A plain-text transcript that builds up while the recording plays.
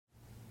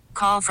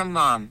Call from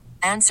mom.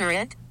 Answer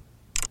it.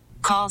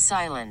 Call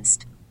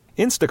silenced.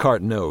 Instacart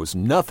knows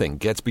nothing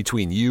gets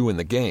between you and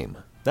the game.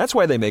 That's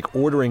why they make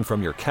ordering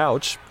from your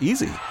couch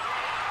easy.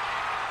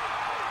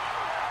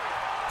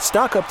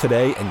 Stock up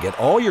today and get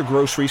all your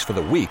groceries for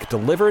the week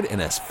delivered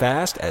in as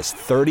fast as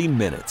 30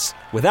 minutes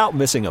without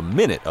missing a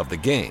minute of the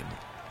game.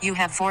 You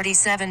have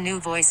 47 new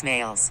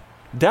voicemails.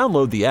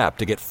 Download the app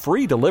to get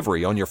free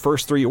delivery on your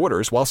first 3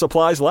 orders while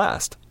supplies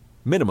last.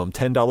 Minimum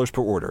 $10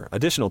 per order.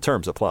 Additional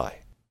terms apply.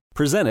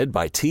 Presented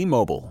by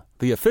T-Mobile,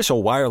 the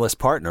official wireless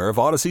partner of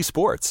Odyssey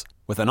Sports.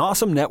 With an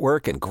awesome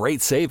network and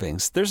great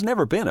savings, there's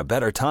never been a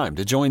better time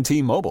to join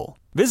T-Mobile.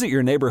 Visit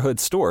your neighborhood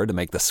store to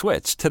make the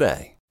switch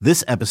today.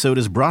 This episode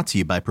is brought to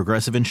you by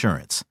Progressive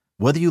Insurance.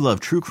 Whether you love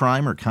true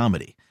crime or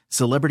comedy,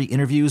 celebrity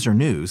interviews or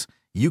news,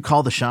 you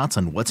call the shots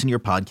on what's in your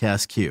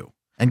podcast queue.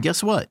 And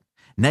guess what?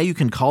 Now you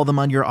can call them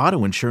on your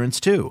auto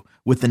insurance too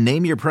with the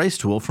Name Your Price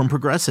tool from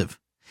Progressive.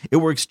 It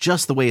works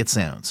just the way it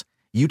sounds.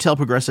 You tell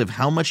Progressive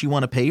how much you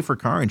want to pay for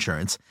car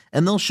insurance,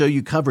 and they'll show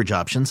you coverage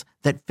options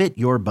that fit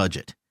your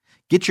budget.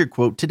 Get your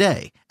quote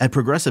today at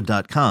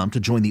Progressive.com to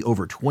join the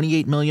over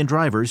 28 million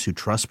drivers who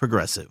trust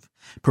Progressive.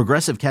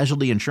 Progressive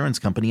Casualty Insurance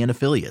Company and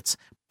Affiliates.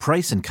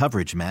 Price and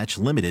coverage match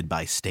limited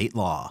by state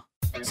law.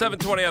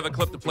 7:20, I have a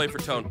clip to play for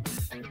Tone.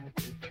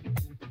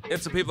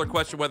 And some people are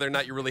questioning whether or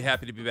not you're really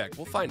happy to be back.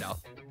 We'll find out.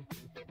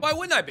 Why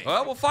wouldn't I be?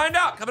 Well, we'll find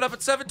out. Coming up at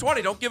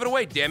 7:20. Don't give it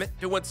away, damn it.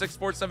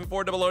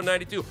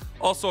 216-474-0092.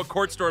 Also, a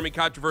court-storming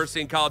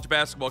controversy in college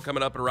basketball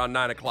coming up at around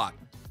 9 o'clock.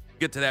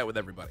 Get to that with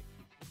everybody.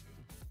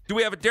 Do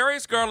we have a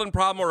Darius Garland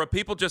problem, or are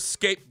people just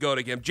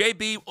scapegoating him?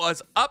 JB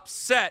was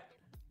upset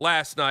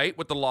last night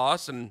with the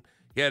loss, and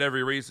he had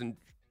every reason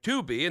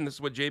to be, and this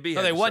is what JB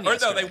had they won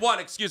yesterday. No, they won.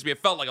 Excuse me. It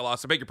felt like a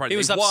loss. I beg your pardon. He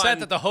was upset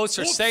that the hosts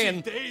are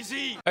saying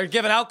are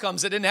giving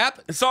outcomes that didn't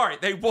happen. Sorry,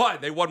 they won.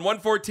 They won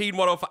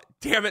 114-105.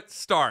 Damn it,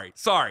 sorry.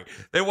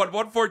 They won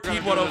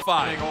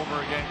 114-105.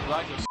 Over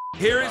again.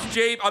 Here is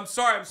JB. I'm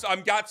sorry.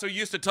 I'm got so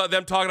used to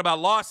them talking about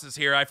losses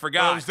here. I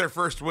forgot. Well, it was their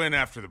first win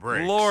after the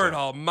break. Lord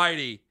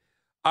almighty.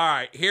 All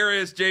right, here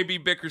is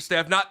JB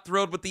Bickerstaff, not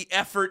thrilled with the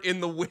effort in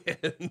the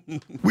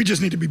win. We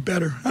just need to be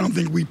better. I don't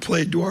think we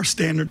played to our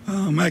standard.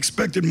 I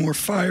expected more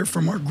fire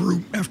from our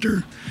group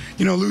after,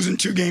 losing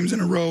 2 games in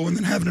a row and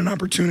then having an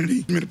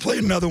opportunity to play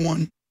another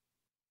one.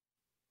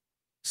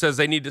 Says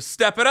they need to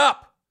step it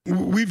up.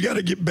 We've got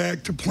to get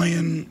back to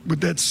playing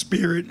with that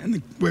spirit and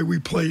the way we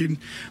played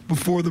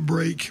before the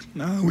break.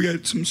 We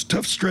got some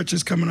tough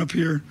stretches coming up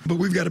here, but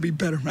we've got to be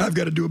better. I've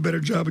got to do a better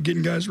job of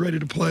getting guys ready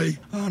to play,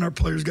 and our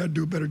players got to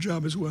do a better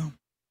job as well.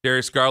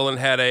 Darius Garland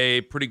had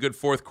a pretty good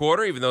fourth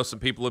quarter, even though some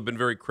people have been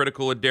very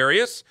critical of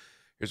Darius.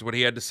 Here's what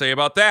he had to say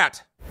about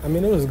that. It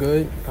was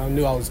good. I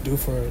knew I was due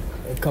for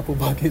a couple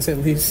buckets at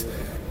least.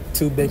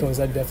 2 big ones,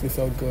 that definitely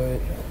felt good.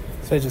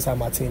 Especially just how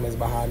my team is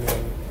behind me.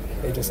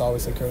 They just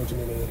always encourage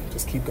me to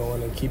just keep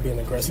going and keep being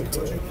aggressive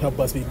to help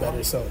us be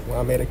better. So when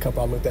I made a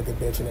couple, I looked at the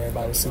bench and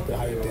everybody was super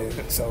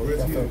hyped. So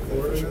that felt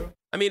good for sure.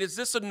 Is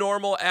this a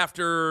normal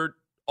after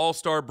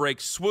All-Star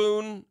break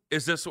swoon?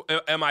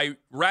 Am I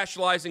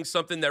rationalizing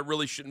something that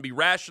really shouldn't be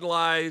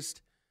rationalized?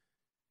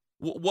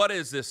 What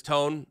is this,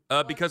 Tone?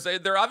 Because they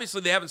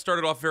haven't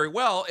started off very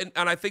well,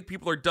 and I think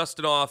people are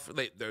dusting off.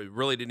 They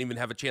really didn't even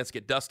have a chance to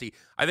get dusty.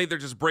 I think they're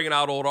just bringing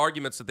out old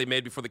arguments that they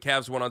made before the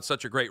Cavs went on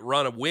such a great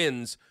run of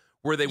wins,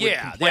 where they would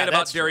complain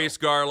about Darius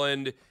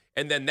Garland,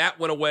 and then that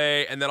went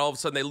away, and then all of a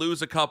sudden they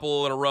lose a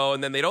couple in a row,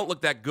 and then they don't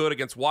look that good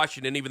against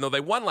Washington, even though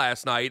they won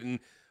last night. And,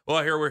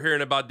 here we're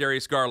hearing about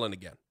Darius Garland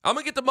again. I'm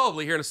going to get to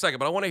Mobley here in a second,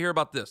 but I want to hear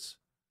about this.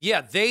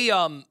 Yeah, they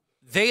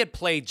had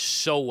played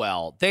so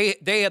well. They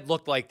had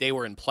looked like they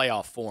were in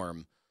playoff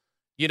form,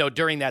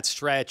 during that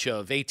stretch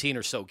of 18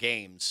 or so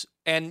games.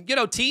 And,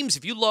 teams,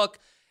 if you look,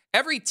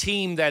 every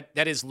team that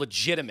is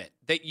legitimate,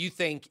 that you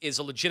think is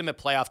a legitimate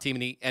playoff team in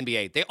the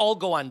NBA, they all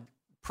go on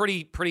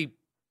pretty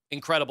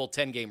incredible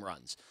 10-game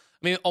runs.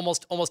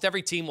 Almost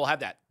every team will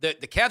have that. The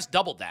Cavs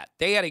doubled that.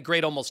 They had a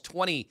great almost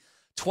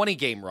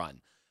 20-game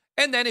run.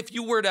 And then if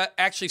you were to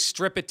actually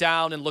strip it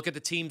down and look at the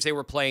teams they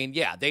were playing,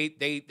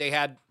 they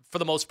had, for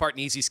the most part,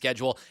 an easy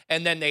schedule.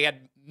 And then they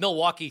had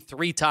Milwaukee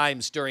 3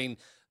 times during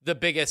the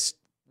biggest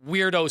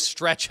weirdo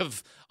stretch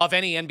of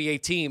any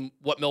NBA team,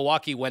 what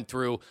Milwaukee went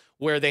through,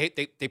 where they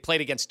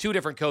played against 2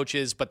 different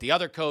coaches, but the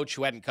other coach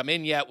who hadn't come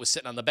in yet was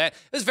sitting on the bench.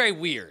 It was very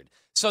weird.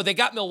 So they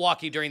got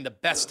Milwaukee during the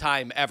best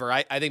time ever.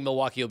 I think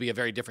Milwaukee will be a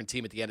very different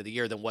team at the end of the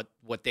year than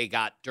what they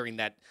got during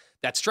that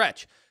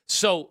stretch.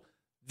 So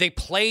they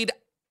played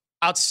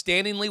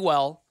outstandingly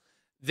well.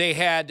 They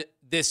had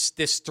this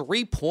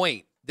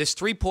three-point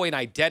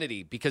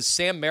identity because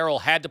Sam Merrill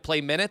had to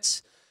play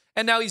minutes,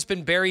 and now he's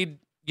been buried,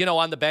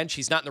 on the bench.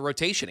 He's not in the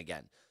rotation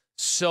again.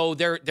 So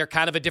they're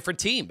kind of a different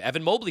team.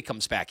 Evan Mobley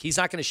comes back. He's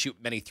not going to shoot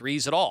many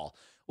threes at all.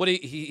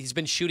 He's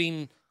been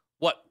shooting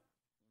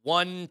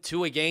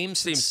 1-2 a game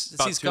since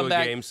he's come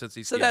back.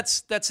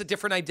 That's a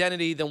different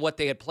identity than what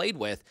they had played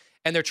with,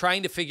 and they're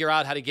trying to figure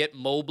out how to get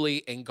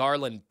Mobley and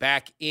Garland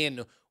back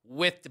in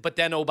with. But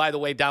then, oh, by the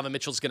way, Donovan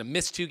Mitchell's going to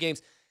miss 2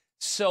 games.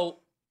 So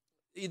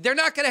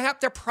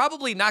they're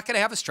probably not going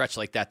to have a stretch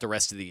like that the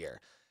rest of the year.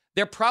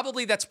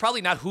 That's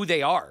probably not who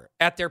they are.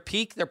 At their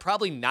peak, they're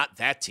probably not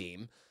that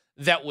team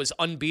that was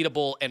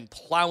unbeatable and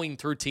plowing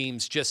through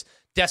teams, just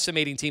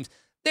decimating teams.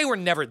 They were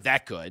never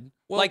that good.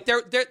 Well,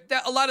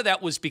 a lot of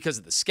that was because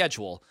of the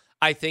schedule,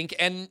 I think,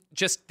 and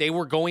just they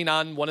were going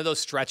on one of those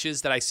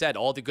stretches that I said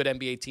all the good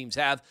NBA teams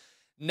have.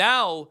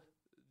 Now,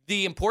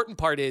 the important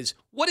part is,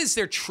 what is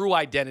their true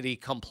identity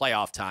come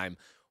playoff time?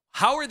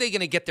 How are they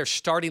going to get their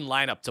starting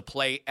lineup to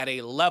play at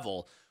a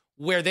level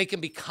where they can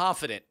be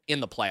confident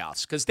in the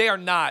playoffs? Because they have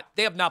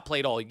not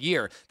played all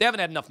year. They haven't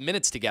had enough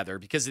minutes together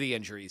because of the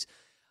injuries.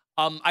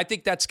 I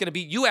think that's going to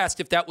be, you asked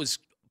if that was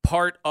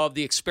part of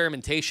the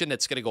experimentation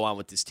that's going to go on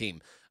with this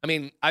team. I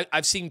mean,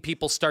 I've seen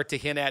people start to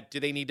hint at, do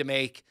they need to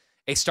make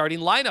a starting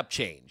lineup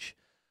change?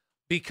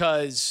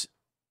 Because,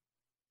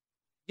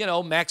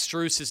 Max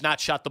Strus has not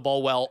shot the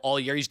ball well all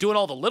year. He's doing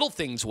all the little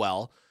things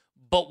well,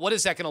 but what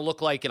is that going to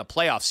look like in a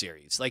playoff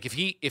series? Like if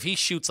he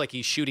shoots like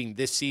he's shooting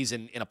this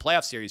season in a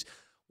playoff series,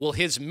 will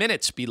his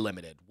minutes be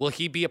limited? Will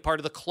he be a part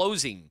of the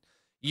closing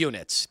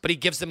units? But he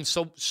gives them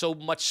so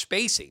much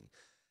spacing.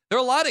 There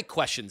are a lot of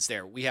questions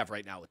there we have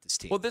right now with this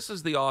team. Well, this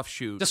is the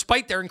offshoot.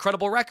 Despite their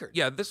incredible record.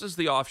 Yeah, this is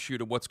the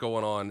offshoot of what's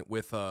going on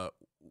with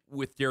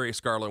Darius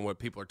Garland, what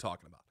people are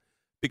talking about.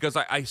 Because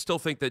I still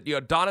think that,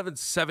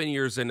 Donovan's 7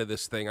 years into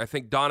this thing. I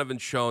think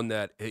Donovan's shown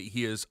that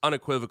he is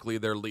unequivocally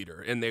their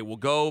leader, and they will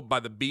go by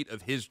the beat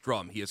of his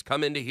drum. He has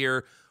come into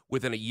here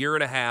within a year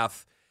and a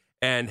half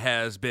and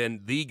has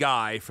been the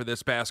guy for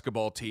this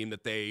basketball team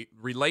that they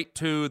relate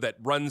to, that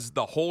runs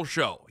the whole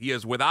show. He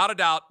is, without a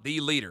doubt,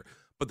 the leader.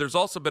 But there's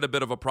also been a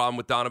bit of a problem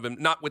with Donovan,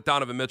 not with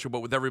Donovan Mitchell,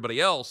 but with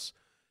everybody else.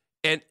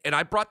 And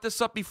I brought this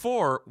up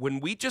before. When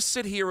we just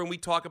sit here and we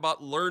talk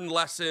about learned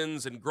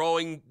lessons and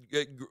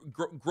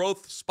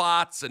growth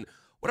spots and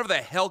whatever the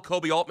hell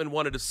Kobe Altman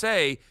wanted to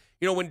say,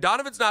 when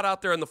Donovan's not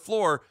out there on the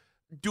floor,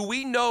 do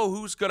we know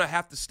who's going to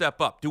have to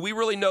step up? Do we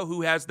really know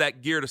who has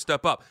that gear to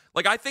step up?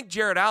 Like, I think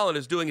Jarrett Allen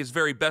is doing his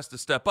very best to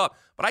step up,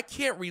 but I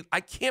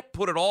can't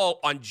put it all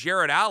on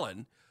Jarrett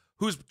Allen,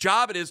 whose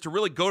job it is to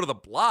really go to the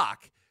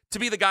block, to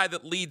be the guy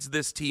that leads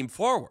this team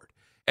forward.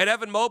 And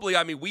Evan Mobley,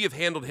 I mean, we have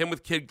handled him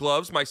with kid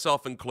gloves,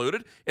 myself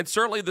included, and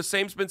certainly the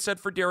same's been said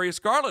for Darius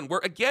Garland, where,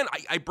 again,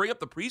 I bring up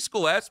the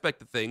preschool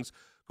aspect of things,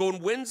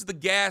 going, when's the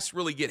gas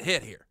really get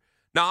hit here?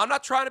 Now, I'm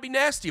not trying to be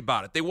nasty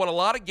about it. They won a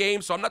lot of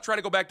games, so I'm not trying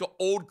to go back to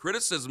old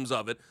criticisms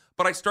of it,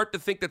 but I start to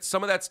think that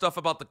some of that stuff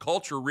about the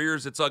culture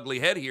rears its ugly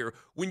head here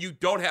when you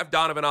don't have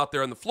Donovan out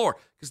there on the floor.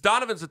 Because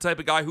Donovan's the type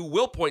of guy who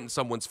will point in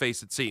someone's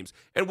face, it seems,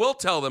 and will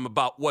tell them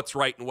about what's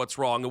right and what's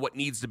wrong and what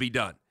needs to be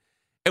done.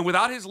 And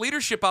without his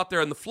leadership out there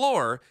on the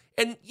floor,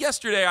 and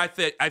yesterday I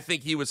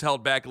think he was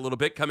held back a little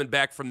bit coming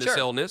back from this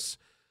illness,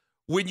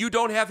 when you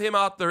don't have him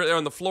out there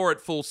on the floor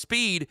at full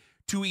speed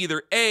to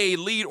either A,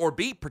 lead, or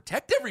B,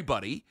 protect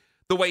everybody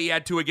the way he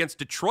had to against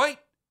Detroit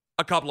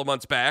a couple of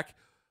months back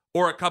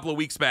or a couple of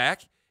weeks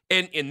back,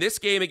 and in this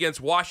game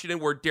against Washington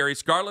where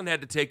Darius Garland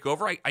had to take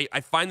over, I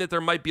find that there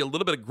might be a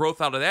little bit of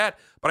growth out of that,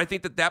 but I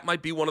think that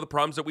might be one of the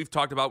problems that we've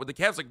talked about with the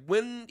Cavs. Like,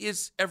 when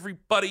is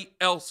everybody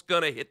else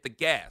going to hit the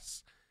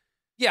gas?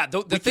 Yeah,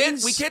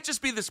 we can't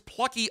just be this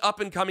plucky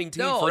up-and-coming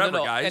team forever,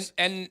 guys.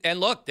 And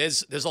look,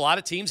 there's a lot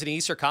of teams in the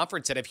Eastern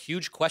Conference that have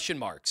huge question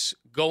marks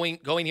going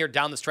here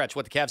down the stretch.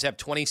 What, the Cavs have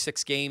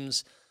 26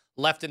 games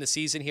left in the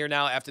season here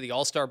now after the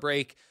All-Star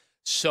break.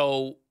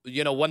 So,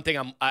 one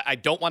thing I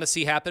don't want to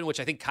see happen, which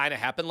I think kind of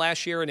happened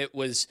last year, and it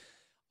was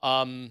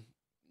an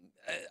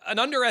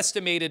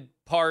underestimated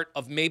part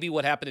of maybe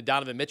what happened to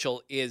Donovan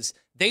Mitchell, is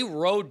they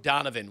rode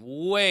Donovan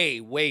way,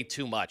 way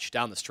too much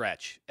down the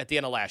stretch at the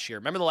end of last year.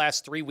 Remember the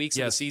last 3 weeks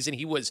of the season?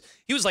 He was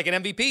like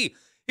an MVP.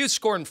 He was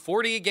scoring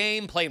 40 a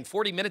game, playing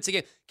 40 minutes a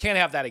game. Can't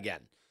have that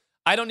again.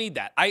 I don't need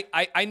that.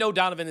 I know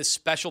Donovan is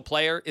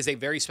a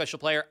very special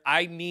player.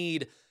 I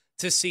need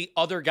to see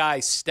other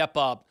guys step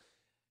up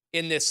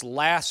in this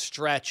last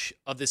stretch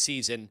of the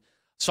season.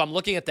 So I'm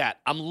looking at that.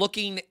 I'm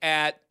looking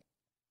at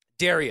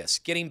Darius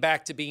getting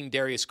back to being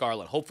Darius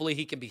Garland. Hopefully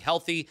he can be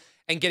healthy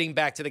and getting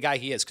back to the guy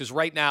he is. Because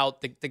right now,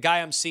 the guy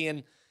I'm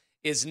seeing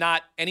is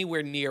not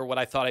anywhere near what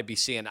I thought I'd be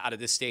seeing out of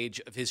this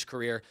stage of his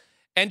career.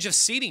 And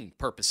just seeding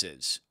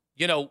purposes,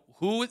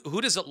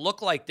 who does it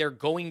look like they're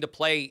going to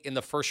play in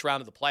the first round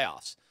of the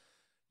playoffs?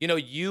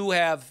 You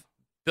have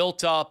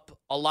built up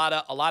a lot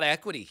of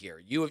equity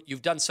here.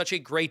 You've done such a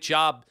great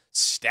job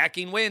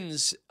stacking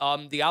wins.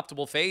 The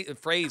optimal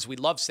phrase, we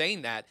love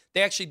saying that.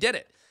 They actually did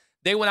it.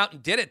 They went out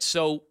and did it.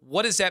 So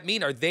what does that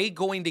mean? Are they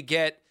going to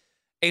get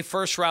a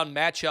first-round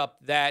matchup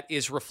that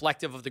is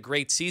reflective of the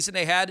great season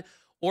they had,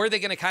 or are they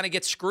going to kind of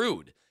get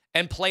screwed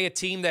and play a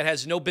team that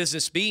has no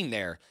business being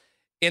there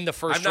in the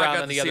first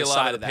round on the other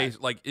side of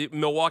that?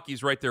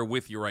 Milwaukee's right there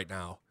with you right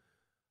now.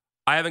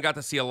 I haven't got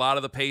to see a lot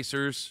of the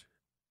Pacers,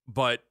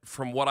 but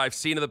from what I've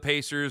seen of the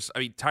Pacers, I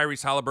mean,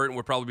 Tyrese Halliburton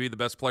would probably be the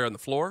best player on the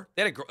floor.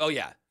 They had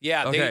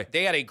okay.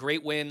 They had a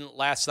great win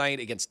last night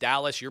against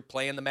Dallas. You're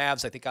playing the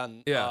Mavs, I think,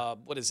 on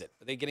what is it?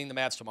 Are they getting the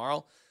Mavs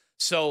tomorrow?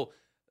 So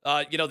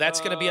That's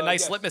going to be a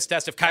nice litmus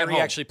test. If Kyrie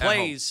actually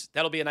plays,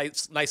 that'll be a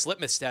nice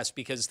litmus test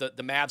because the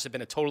Mavs have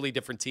been a totally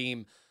different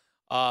team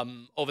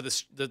over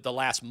the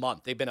last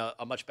month. They've been a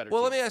much better team.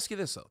 Well, let me ask you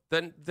this, though.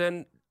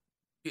 Then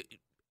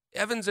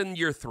Evan's in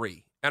year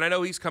 3, and I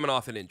know he's coming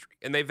off an injury,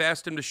 and they've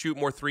asked him to shoot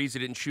more threes. He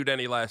didn't shoot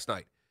any last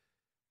night.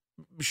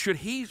 Should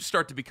he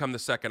start to become the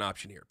second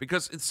option here?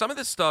 Because some of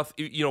this stuff,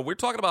 we're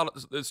talking about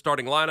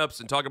starting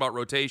lineups and talking about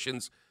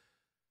rotations.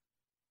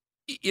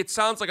 It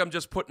sounds like I'm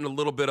just putting a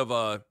little bit of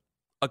a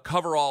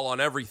coverall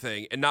on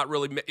everything and not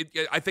really.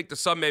 I think to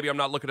some, maybe I'm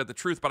not looking at the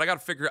truth, but I got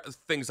to figure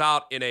things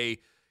out in a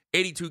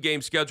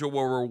 82-game schedule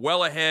where we're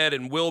well ahead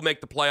and we'll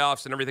make the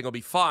playoffs and everything will be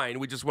fine.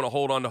 We just want to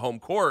hold on to home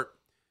court.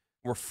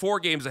 We're 4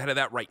 games ahead of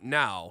that right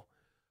now.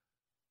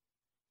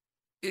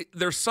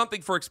 There's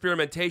something for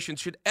experimentation.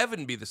 Should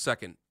Evan be the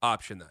second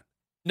option then?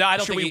 No, I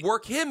don't think we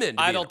work him in?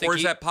 I don't think. Or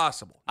is that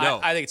possible? No.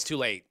 I think it's too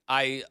late.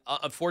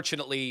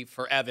 Unfortunately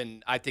for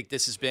Evan, I think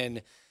this has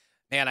been.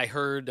 Man, I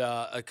heard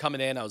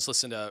coming in. I was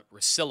listening to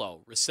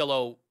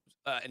Russillo,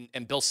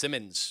 and Bill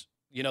Simmons.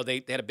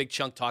 They had a big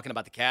chunk talking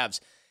about the Cavs,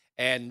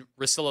 and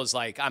Russillo's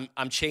like,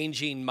 "I'm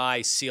changing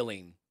my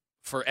ceiling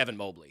for Evan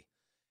Mobley,"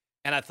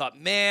 and I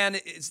thought, man,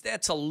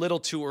 that's a little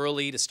too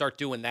early to start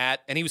doing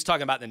that. And he was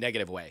talking about it in a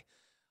negative way.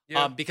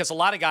 Yeah. Because a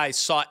lot of guys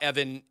saw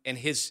Evan in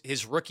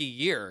his rookie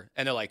year,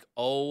 and they're like,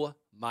 oh,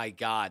 my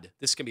God,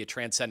 this can be a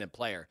transcendent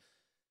player.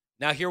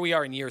 Now, here we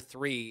are in year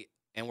 3,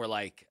 and we're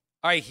like,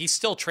 all right, he's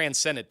still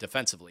transcendent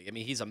defensively. I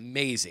mean, he's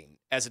amazing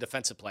as a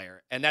defensive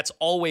player, and that's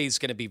always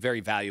going to be very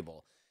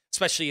valuable,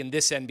 especially in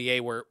this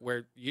NBA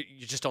where you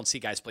just don't see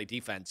guys play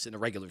defense in a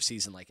regular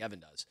season like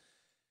Evan does.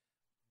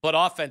 But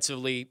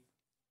offensively,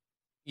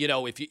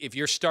 if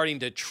you're starting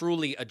to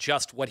truly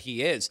adjust what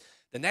he is,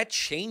 then that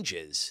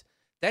changes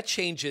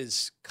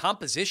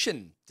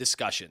composition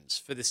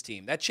discussions for this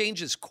team. That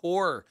changes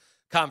core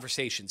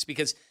conversations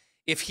because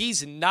if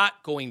he's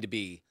not going to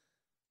be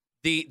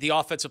the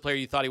offensive player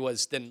you thought he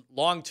was, then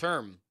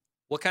long-term,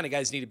 what kind of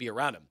guys need to be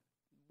around him?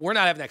 We're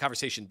not having that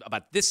conversation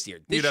about this year.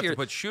 You'd have to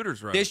put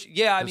shooters around him.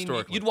 Yeah, I mean,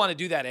 you'd want to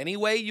do that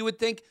anyway, you would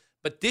think.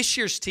 But this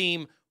year's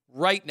team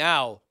right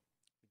now,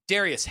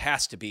 Darius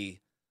has to be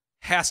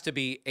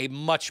a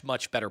much,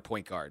 much better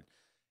point guard.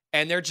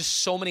 And there are just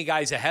so many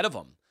guys ahead of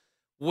him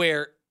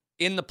where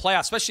in the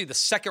playoffs, especially the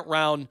second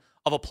round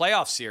of a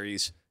playoff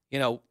series,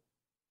 who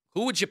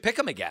would you pick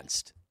him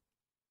against?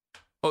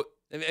 Oh,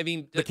 I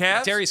mean, the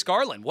Cavs? Darius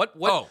Garland.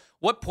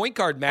 What point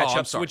guard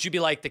matchups would you be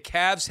like, the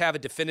Cavs have a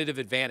definitive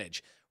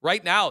advantage?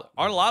 Right now,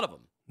 aren't a lot of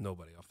them.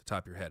 Nobody off the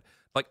top of your head.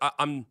 Like,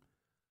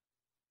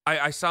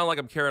 I sound like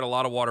I'm carrying a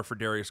lot of water for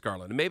Darius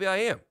Garland. And maybe I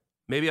am.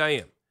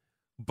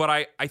 But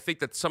I think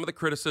that some of the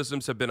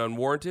criticisms have been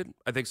unwarranted.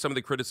 I think some of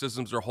the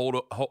criticisms are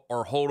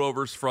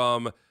holdovers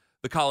from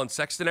the Colin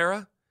Sexton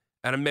era.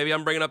 And maybe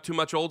I'm bringing up too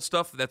much old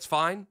stuff. That's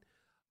fine.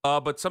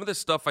 But some of this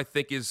stuff I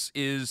think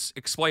is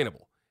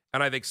explainable.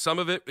 And I think some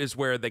of it is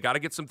where they got to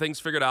get some things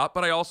figured out.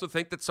 But I also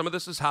think that some of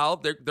this is how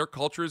their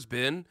culture has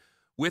been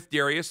with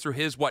Darius through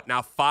his,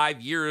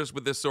 5 years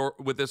with this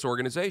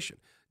organization.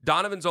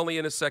 Donovan's only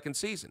in his second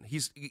season.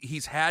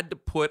 He's had to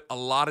put a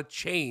lot of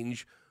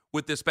change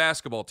with this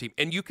basketball team.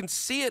 And you can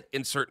see it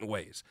in certain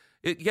ways.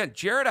 Again,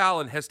 Jared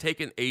Allen has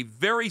taken a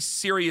very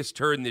serious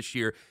turn this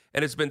year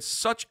and has been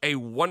such a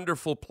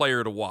wonderful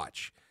player to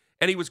watch.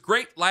 And he was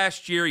great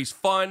last year. He's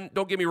fun.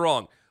 Don't get me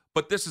wrong.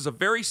 But this is a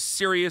very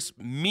serious,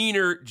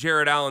 meaner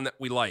Jared Allen that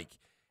we like.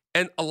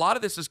 And a lot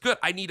of this is good.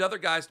 I need other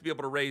guys to be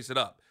able to raise it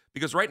up.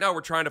 Because right now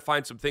we're trying to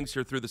find some things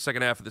here through the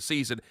second half of the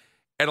season.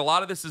 And a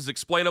lot of this is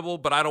explainable,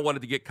 but I don't want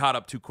it to get caught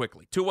up too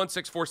quickly.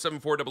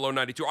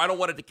 216-474-0092. I don't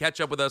want it to catch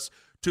up with us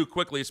too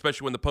quickly,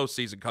 especially when the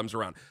postseason comes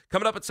around.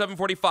 Coming up at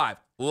 7:45,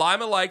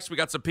 Lima Likes. We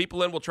got some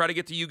people in. We'll try to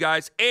get to you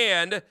guys.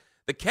 And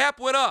the cap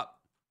went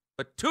up.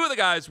 But 2 of the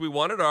guys we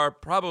wanted are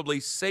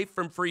probably safe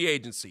from free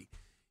agency.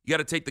 You got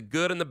to take the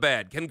good and the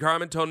bad. Ken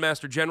Carman, Tone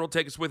Master General,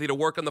 take us with you to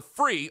work on the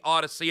free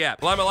Odyssey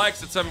app. Lima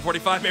Likes at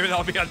 7:45. Maybe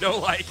that'll be on No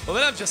Like. Well,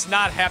 then I'm just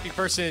not a happy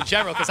person in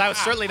general because I was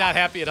certainly not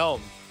happy at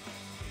home.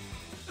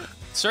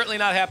 Certainly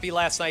not happy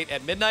last night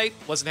at midnight.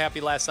 Wasn't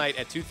happy last night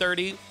at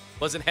 2:30.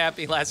 Wasn't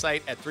happy last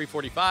night at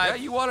 3:45. Yeah,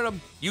 you wanted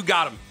him. You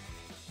got him.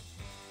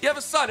 You have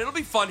a son. It'll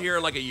be fun here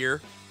in like a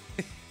year.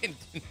 in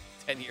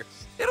 10 years.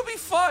 It'll be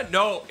fun.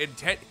 No, in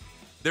 10.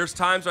 There's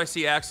times I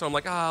see Axel, I'm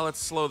like, let's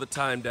slow the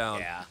time down.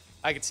 Yeah,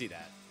 I could see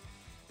that.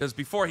 Because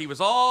before he was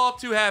all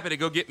too happy to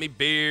go get me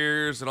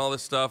beers and all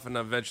this stuff, and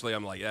eventually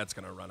I'm like, it's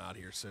going to run out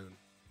here soon.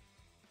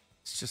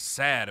 It's just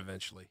sad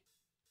eventually.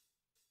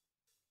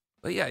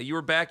 But yeah, you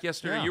were back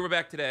yesterday. Yeah. You were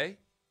back today.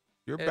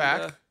 You're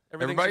back.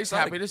 Everybody's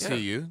happy to see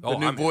you. The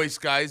new voice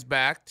guy's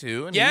back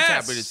too, and he's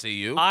happy to see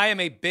you. I am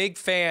a big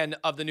fan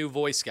of the new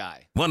voice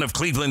guy. One of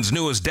Cleveland's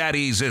newest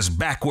daddies is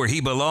back where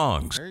he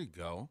belongs. There you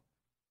go.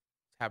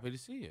 Happy to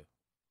see you.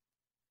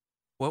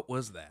 What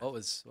was that?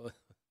 It's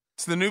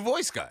the new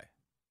voice guy.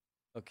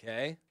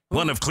 Okay.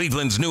 One of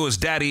Cleveland's newest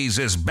daddies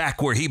is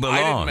back where he belongs.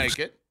 I didn't make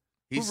it.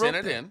 He sent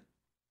it in.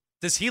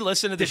 Does he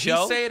listen to the show?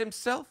 Did he say it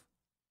himself?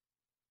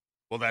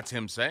 Well, that's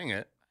him saying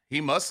it.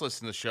 He must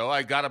listen to the show.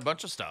 I got a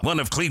bunch of stuff. One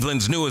of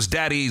Cleveland's newest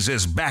daddies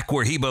is back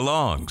where he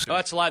belongs. Oh,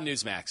 that's a lot of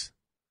Newsmax.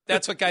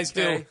 That's what guys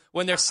do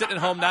when they're sitting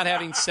at home not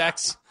having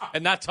sex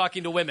and not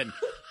talking to women.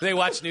 They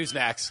watch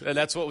Newsmax, and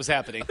that's what was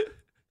happening.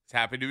 He's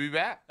happy to be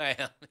back. I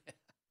am.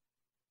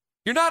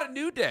 You're not a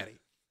new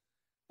daddy.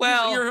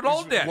 Well, you're an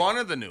old daddy. One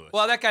of the newest.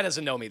 Well, that guy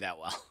doesn't know me that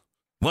well.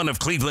 One of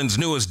Cleveland's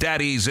newest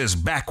daddies is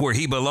back where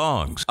he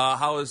belongs.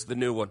 How is the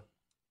new one?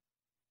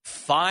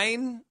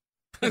 Fine.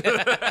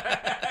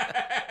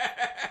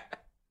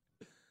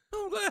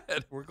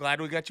 We're glad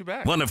we got you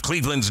back. One of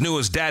Cleveland's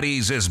newest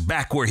daddies is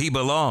back where he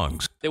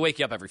belongs. They wake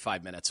you up every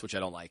 5 minutes, which I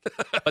don't like.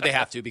 But they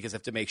have to because they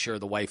have to make sure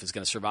the wife is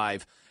going to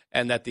survive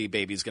and that the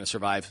baby is going to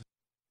survive.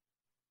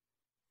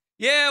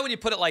 Yeah, when you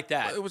put it like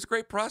that. It was a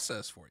great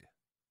process for you.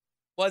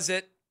 Was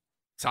it?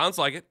 Sounds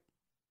like it.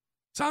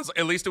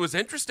 At least it was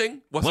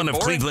interesting. Wasn't One of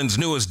boring. Cleveland's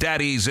newest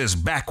daddies is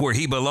back where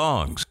he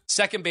belongs.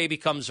 Second baby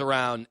comes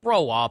around.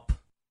 Grow up.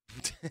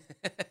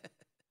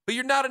 But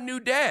you're not a new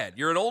dad.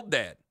 You're an old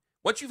dad.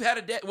 Once you've had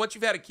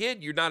a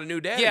kid, you're not a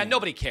new dad. Yeah, anymore.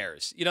 nobody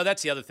cares.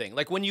 That's the other thing.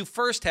 Like when you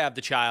first have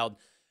the child,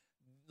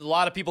 a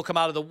lot of people come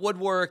out of the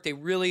woodwork. They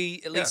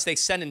really, at least they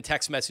send in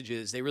text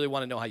messages. They really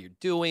want to know how you're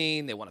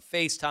doing. They want to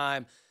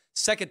FaceTime.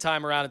 Second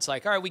time around, it's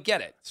like, all right, we get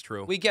it. It's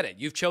true. We get it.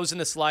 You've chosen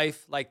this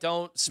life. Like,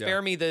 don't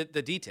spare me the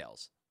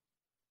details.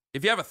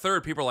 If you have a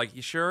third, people are like,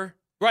 you sure?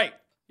 Right.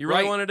 You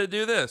really wanted to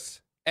do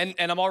this? And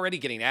I'm already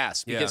getting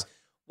asked because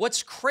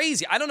what's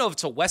crazy, I don't know if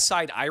it's a West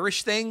Side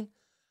Irish thing.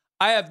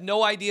 I have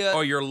no idea.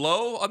 Oh, you're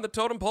low on the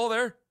totem pole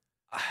there?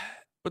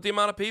 With the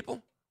amount of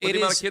people? With the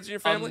amount of kids in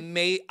your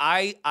family?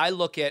 I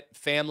look at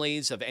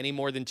families of any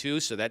more than two,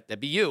 so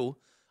that'd be you.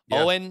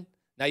 Yeah. Owen,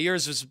 now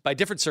yours was by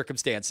different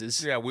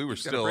circumstances. Yeah, we were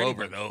still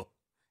over, though,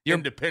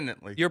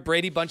 independently. Your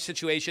Brady Bunch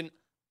situation,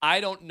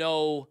 I don't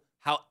know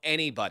how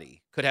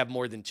anybody could have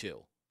more than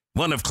two.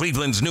 One of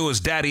Cleveland's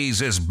newest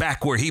daddies is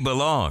back where he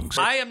belongs.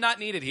 I am not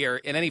needed here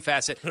in any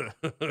facet.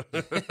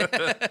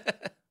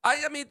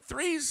 I mean,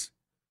 threes.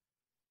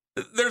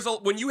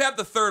 When you have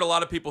the third, a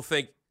lot of people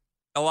think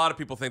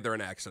they're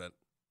an accident.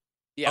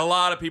 Yeah. A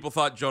lot of people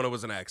thought Jonah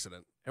was an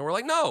accident. And we're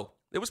like, no,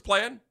 it was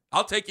planned.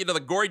 I'll take you to the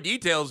gory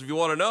details if you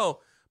want to know.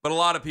 But a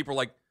lot of people are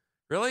like,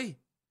 really?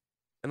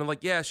 And I'm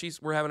like, yeah,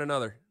 we're having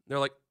another. And they're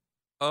like,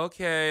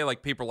 okay.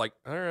 Like people are like,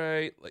 all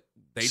right. Like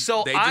they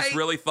just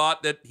really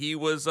thought that he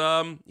was a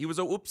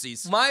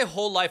whoopsies. My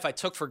whole life I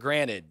took for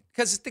granted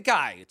because the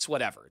guy, it's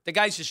whatever. The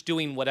guy's just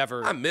doing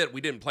whatever. I admit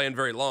we didn't plan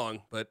very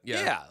long, but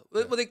yeah.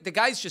 Yeah. Well, the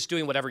guy's just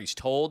doing whatever he's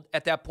told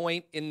at that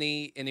point in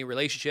the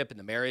relationship, in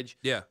the marriage.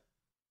 Yeah.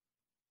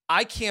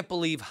 I can't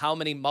believe how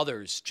many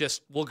mothers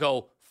just will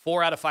go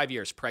 4 out of 5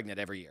 years pregnant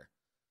every year.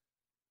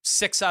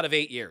 6 out of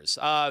 8 years.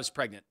 I was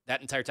pregnant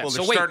that entire time. Well,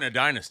 they're starting a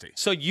dynasty.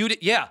 So you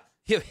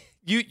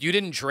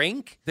didn't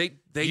drink. They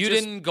you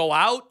didn't go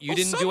out. You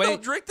didn't do anything.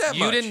 Don't drink that much.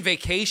 You didn't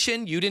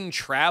vacation. You didn't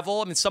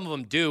travel. I mean, some of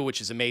them do,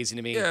 which is amazing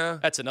to me. Yeah.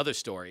 That's another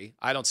story.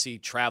 I don't see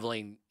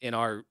traveling in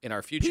our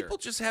future. People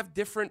just have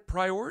different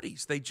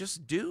priorities. They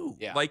just do.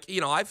 Yeah. Like,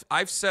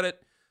 I've said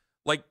it.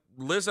 Like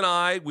Liz and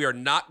I, we are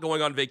not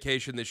going on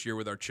vacation this year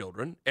with our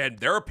children, and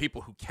there are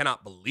people who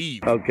cannot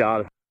believe. Oh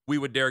God. We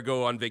would dare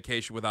go on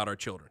vacation without our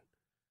children.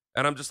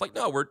 And I'm just like,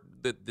 no,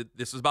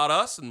 this is about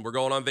us, and we're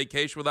going on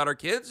vacation without our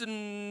kids,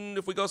 and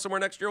if we go somewhere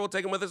next year, we'll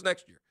take them with us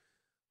next year.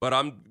 But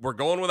we're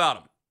going without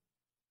them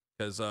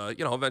because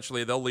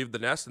eventually they'll leave the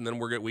nest, and then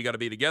we got to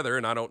be together.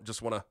 And I don't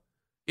just want to,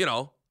 we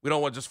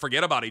don't want to just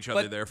forget about each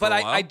other there for a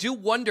while. But I do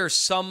wonder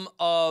some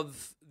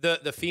of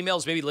the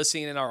females maybe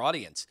listening in our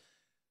audience,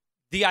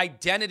 the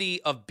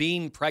identity of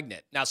being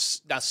pregnant. Now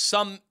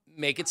some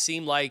make it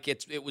seem like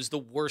it was the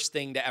worst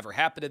thing to ever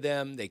happen to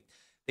them. They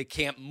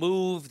can't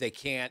move. They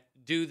can't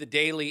do the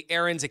daily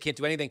errands. They can't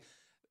do anything.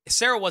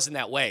 Sarah wasn't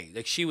that way.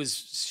 Like she could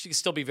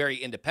still be very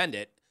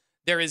independent.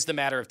 There is the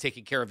matter of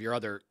taking care of your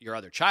other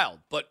child.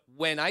 But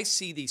when I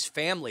see these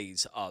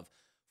families of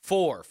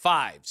 4,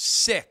 5,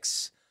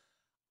 6,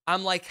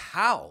 I'm like,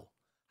 how?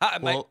 I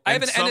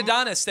have an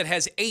endodontist that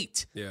has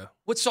 8. Yeah.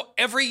 So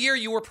every year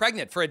you were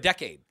pregnant for a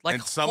decade. Like,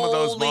 and some of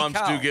those moms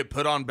cow. do get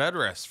put on bed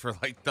rest for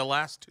like the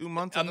last 2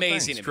 months.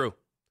 Amazing. It's true.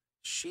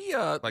 She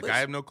Liz, I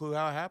have no clue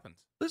how it happens.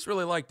 Liz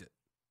really liked it.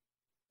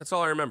 That's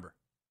all I remember.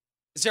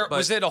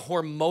 Was it a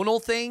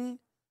hormonal thing?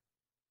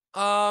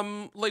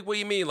 Like what do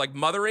you mean? Like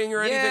mothering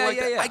or anything like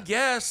that? Yeah.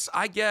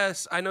 I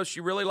guess. I know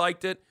she really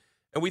liked it.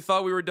 And we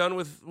thought we were done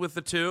with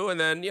the two. And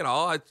then,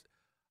 I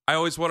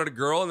always wanted a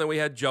girl, and then we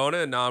had Jonah,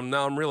 and now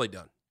I'm really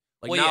done.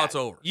 Like now it's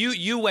over.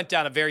 You went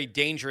down a very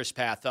dangerous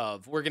path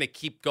of we're going to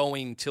keep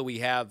going till we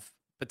have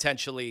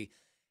potentially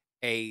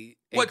a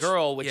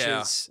girl, which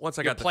is once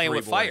I got playing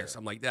with fire.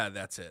 I'm like, yeah,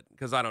 that's it.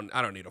 Because I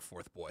don't need a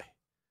 4th boy.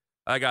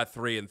 I got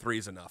 3, and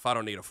 3's enough. I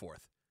don't need a 4th.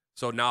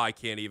 So now I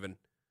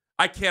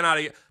cannot,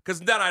 because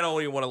then I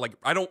don't even want to,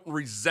 I don't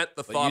resent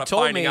the thought of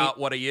finding out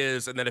what he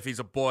is, and then if he's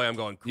a boy, I'm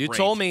going, great. You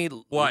told me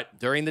what?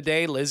 During the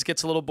day, Liz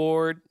gets a little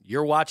bored.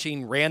 You're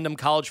watching random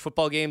college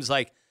football games.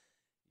 Like,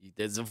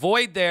 there's a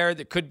void there.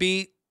 There could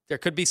be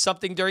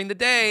something during the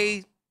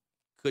day.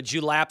 Could you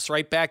lapse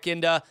right back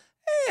into,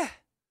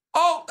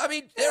 Oh, I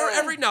mean,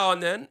 every now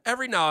and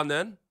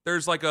then,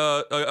 there's like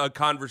a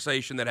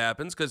conversation that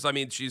happens because, I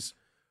mean,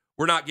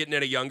 we're not getting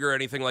any younger or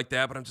anything like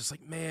that, but I'm just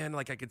like, man,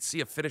 like I could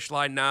see a finish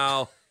line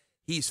now.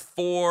 He's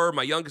 4.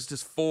 My youngest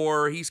is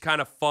 4. He's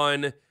kind of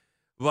fun,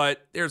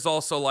 but there's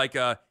also like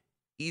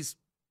he's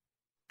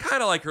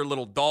kind of like her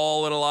little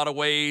doll in a lot of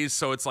ways.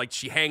 So it's like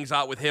she hangs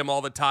out with him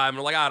all the time.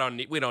 I'm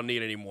like, we don't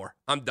need any more.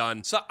 I'm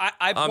done. So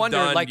I've I'm wondered,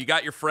 done. like, You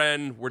got your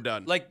friend. We're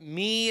done. like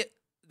me,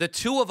 the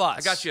two of us.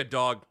 I got you a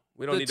dog.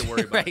 We don't need to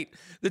worry about it.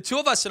 The two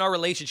of us in our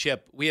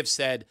relationship, we have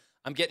said,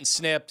 I'm getting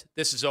snipped.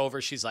 This is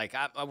over. She's like,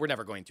 we're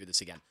never going through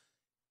this again.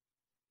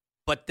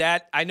 But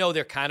I know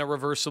they're kind of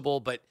reversible,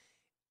 but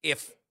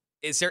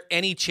is there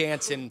any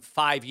chance in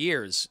 5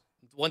 years,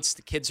 once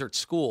the kids are at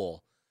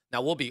school,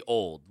 now we'll be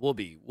old. We'll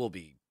be,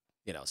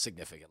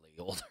 significantly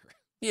older.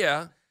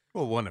 Yeah.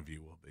 Well, one of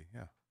you will be,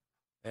 yeah.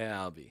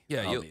 Yeah, I'll be.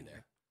 Yeah, I'll be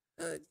there.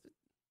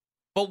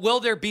 But will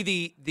there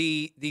be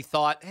the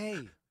thought,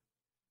 hey,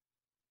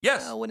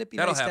 yes, wouldn't it be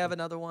that'll nice happen. to have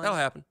another one? That'll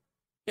happen.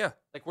 Yeah.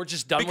 Like we're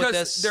just done because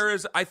with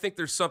this? I think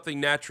there's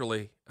something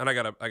naturally, and I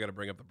gotta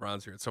bring up the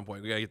Browns here at some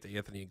point. We gotta get to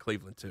Anthony in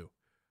Cleveland too.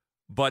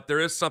 But there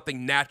is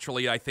something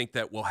naturally, I think,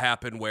 that will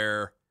happen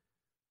where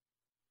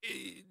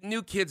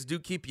new kids do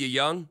keep you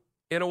young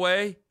in a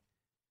way.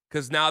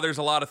 Because now there's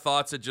a lot of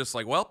thoughts that just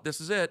like, well, this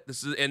is it.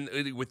 And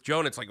with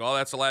Joan, it's like, oh,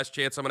 that's the last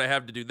chance I'm going to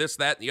have to do this,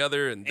 that, and the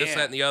other, and this,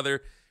 that, and the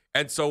other.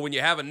 And so when you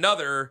have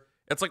another,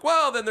 it's like,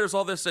 well, then there's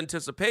all this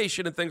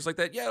anticipation and things like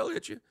that. Yeah, I'll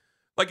hit you.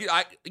 Like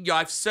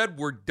I've said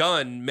we're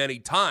done many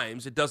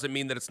times. It doesn't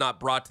mean that it's not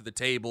brought to the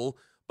table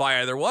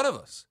by either one of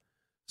us.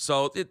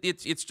 So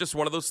it's just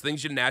one of those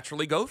things you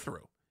naturally go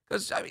through.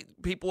 Because, I mean,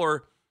 people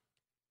are,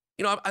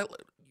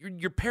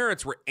 your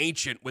parents were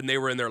ancient when they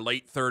were in their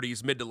late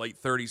 30s, mid to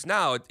late 30s.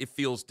 Now it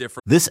feels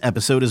different. This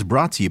episode is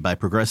brought to you by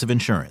Progressive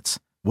Insurance.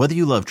 Whether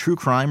you love true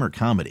crime or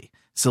comedy,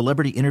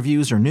 celebrity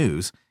interviews or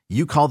news,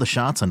 you call the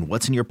shots on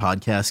what's in your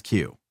podcast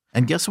queue.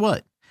 And guess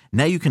what?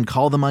 Now you can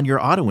call them on your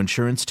auto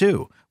insurance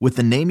too with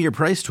the Name Your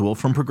Price tool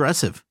from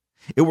Progressive.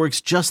 It works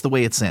just the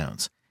way it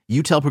sounds.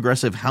 You tell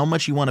Progressive how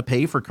much you want to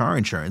pay for car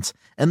insurance,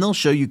 and they'll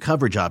show you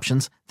coverage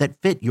options that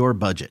fit your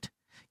budget.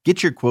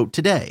 Get your quote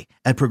today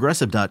at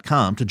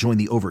Progressive.com to join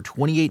the over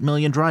 28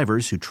 million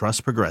drivers who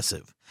trust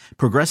Progressive.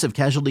 Progressive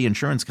Casualty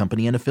Insurance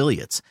Company and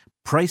Affiliates.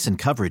 Price and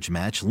coverage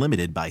match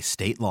limited by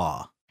state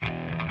law.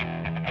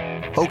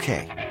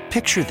 Okay,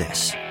 picture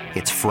this.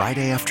 It's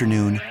Friday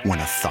afternoon when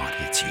a thought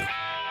hits you.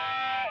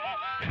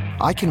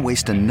 I can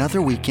waste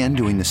another weekend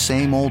doing the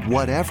same old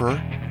whatever,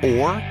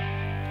 or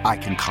I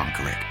can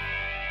conquer it.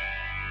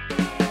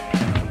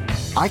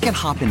 I can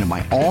hop into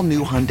my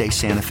all-new Hyundai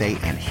Santa Fe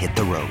and hit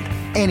the road.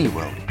 Any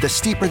road. The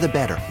steeper, the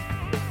better.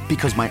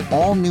 Because my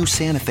all-new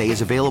Santa Fe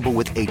is available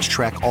with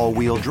H-Track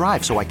all-wheel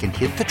drive, so I can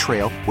hit the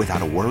trail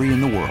without a worry in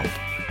the world.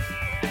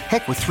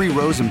 Heck, with 3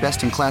 rows and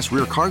best-in-class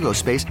rear cargo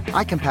space,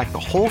 I can pack the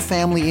whole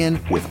family in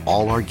with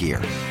all our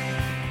gear.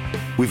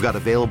 We've got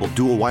available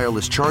dual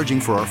wireless charging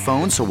for our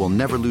phones, so we'll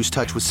never lose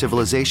touch with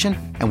civilization,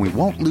 and we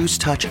won't lose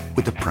touch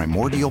with the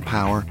primordial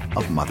power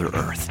of Mother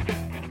Earth.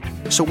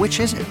 So which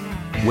is it?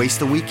 Waste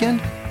the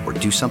weekend or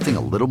do something a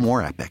little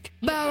more epic?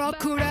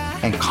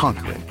 And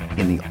conquer it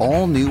in the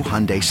all-new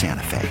Hyundai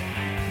Santa Fe.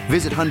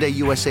 Visit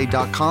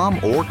HyundaiUSA.com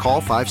or call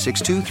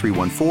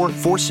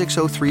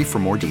 562-314-4603 for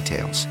more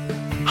details.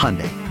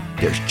 Hyundai,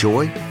 there's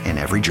joy in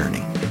every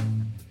journey.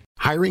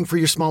 Hiring for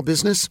your small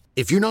business?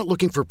 If you're not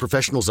looking for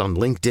professionals on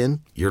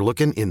LinkedIn, you're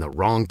looking in the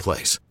wrong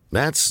place.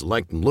 That's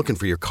like looking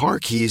for your car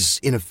keys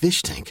in a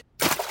fish tank.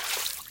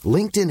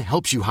 LinkedIn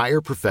helps you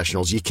hire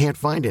professionals you can't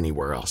find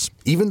anywhere else,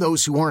 even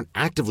those who aren't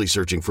actively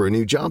searching for a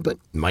new job but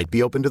might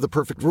be open to the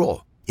perfect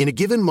role. In a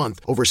given month,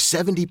 over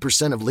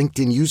 70% of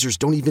LinkedIn users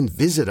don't even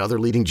visit other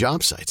leading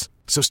job sites.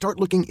 So start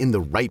looking in the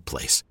right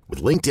place.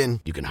 With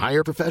LinkedIn, you can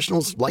hire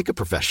professionals like a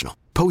professional.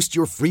 Post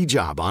your free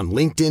job on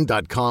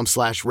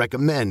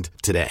linkedin.com/recommend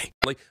today.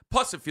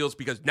 Plus, it feels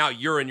because now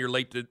you're in your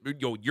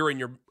you're in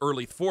your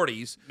early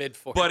 40s,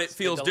 mid-40s, but it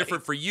feels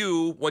different for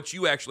you once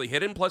you actually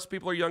hit it. And plus,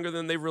 people are younger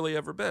than they've really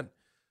ever been.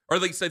 Or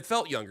at least they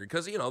felt younger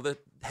because, the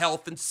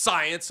health and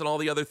science and all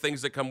the other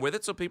things that come with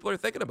it. So people are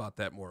thinking about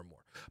that more and more.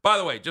 By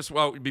the way, just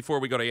before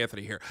we go to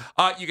Anthony here,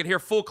 you can hear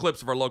full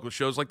clips of our local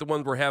shows like the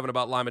ones we're having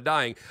about Lima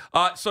dying.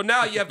 So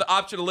now you have the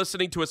option of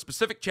listening to a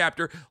specific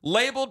chapter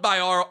labeled by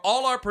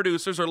all our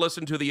producers or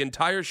listen to the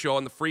entire show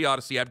on the free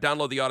Odyssey app.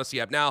 Download the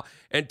Odyssey app now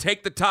and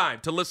take the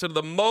time to listen to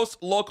the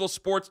most local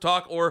sports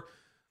talk or,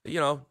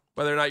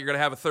 whether or not you're going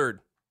to have a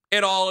third.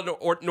 In all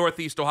of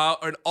Northeast Ohio,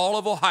 or in all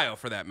of Ohio,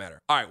 for that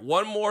matter. All right,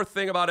 one more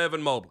thing about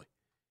Evan Mobley.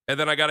 And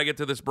then I got to get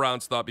to this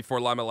Browns thought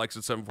before Lima Likes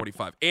at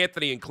 7:45.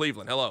 Anthony in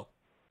Cleveland, hello.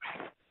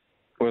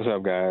 What's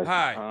up, guys?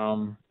 Hi.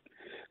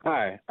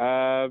 Hi.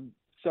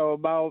 So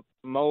about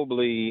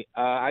Mobley,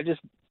 I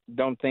just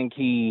don't think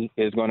he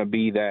is going to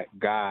be that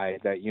guy,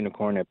 that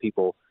unicorn that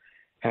people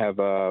have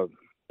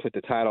put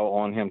the title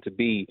on him to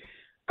be.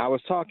 I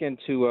was talking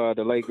to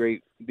the late,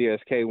 great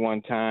BSK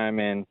one time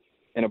and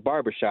in a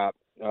barbershop,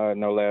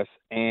 no less.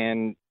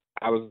 And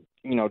I was,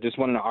 just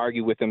wanting to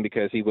argue with him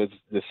because he was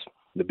this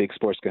the Big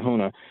Sports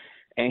Kahuna,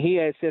 and he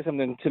had said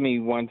something to me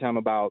one time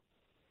about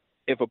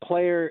if a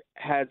player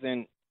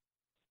hasn't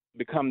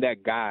become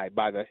that guy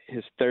by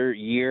his third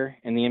year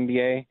in the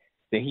NBA,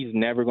 then he's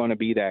never going to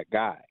be that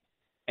guy.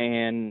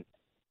 And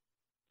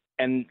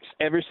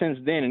ever since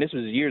then, and this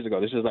was years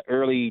ago, this was like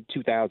early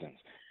 2000s.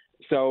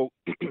 So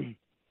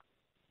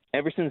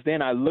ever since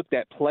then, I looked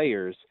at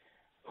players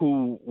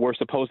who were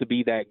supposed to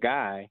be that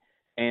guy,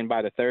 and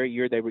by the third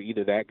year, they were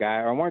either that guy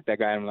or weren't that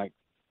guy. And I'm like,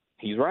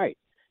 he's right.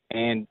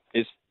 And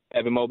it's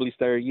Evan Mobley's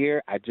third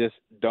year. I just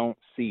don't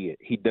see it.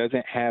 He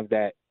doesn't have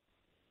that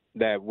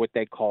what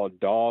they call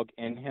dog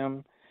in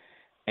him.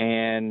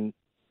 And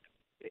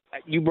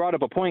you brought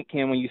up a point,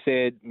 Ken, when you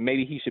said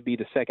maybe he should be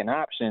the second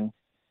option.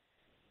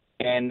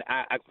 And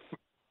I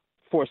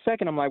for a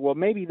second, I'm like, well,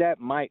 maybe that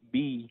might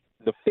be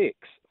the fix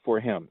for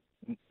him.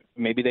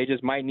 Maybe they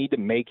just might need to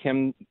make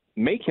him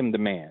the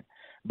man.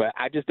 But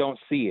I just don't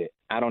see it.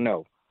 I don't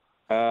know.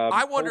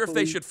 I wonder if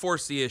they should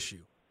force the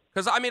issue.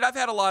 Because, I mean, I've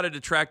had a lot of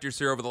detractors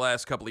here over the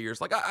last couple of years.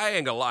 Like, I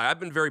ain't going to lie. I've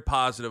been very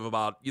positive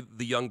about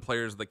the young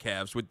players of the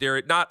Cavs. With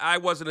I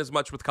wasn't as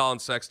much with Colin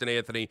Sexton,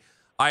 Anthony.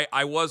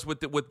 I was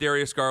with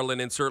Darius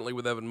Garland and certainly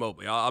with Evan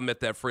Mobley. I'll admit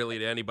that freely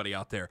to anybody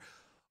out there.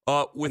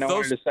 I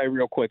wanted to say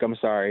real quick, I'm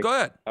sorry. Go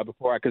ahead.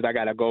 Because I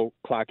got to go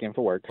clock in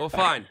for work. Well,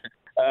 fine.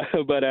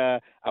 But I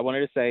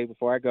wanted to say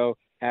before I go,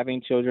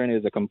 having children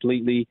is a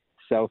completely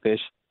selfish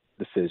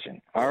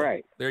decision. All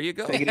right. There you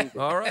go.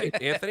 All right.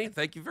 Anthony,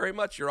 thank you very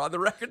much. You're on the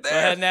record there. Go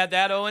ahead and add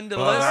that, Owen, to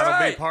the list.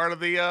 That'll be part of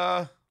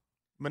the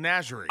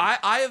menagerie.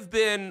 I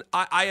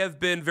have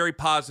been very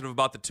positive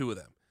about the two of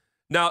them.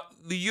 Now,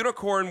 the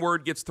unicorn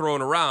word gets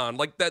thrown around.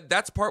 Like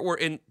that's part where,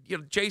 and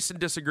Jason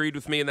disagreed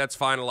with me, and that's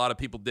fine. A lot of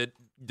people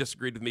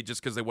disagreed with me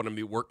just because they wanted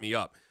me to work me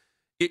up.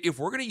 If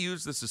we're going to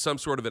use this as some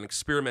sort of an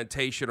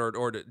experimentation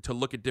or to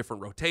look at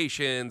different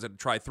rotations and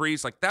try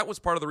threes, like that was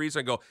part of the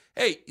reason I go,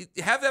 hey,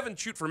 have Evan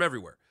shoot from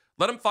everywhere.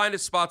 Let him find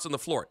his spots on the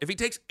floor. If he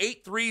takes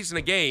 8 threes in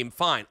a game,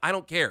 fine. I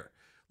don't care.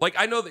 Like,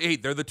 I know that, hey,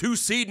 they're the 2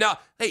 seed now.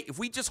 Hey, if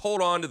we just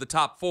hold on to the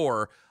top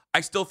 4, I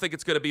still think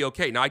it's going to be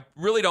okay. Now, I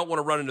really don't want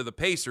to run into the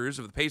Pacers.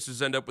 If the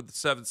Pacers end up with the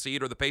 7th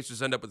seed or the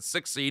Pacers end up with the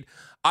 6th seed,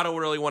 I don't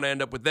really want to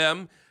end up with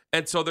them.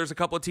 And so there's a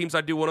couple of teams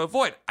I do want to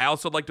avoid. I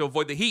also like to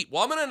avoid the Heat.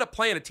 Well, I'm going to end up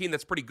playing a team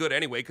that's pretty good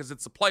anyway because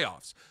it's the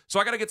playoffs. So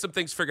I got to get some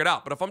things figured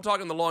out. But if I'm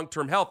talking the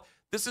long-term health,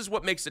 this is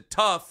what makes it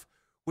tough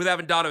with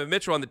having Donovan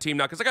Mitchell on the team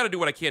now because I got to do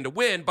what I can to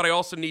win, but I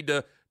also need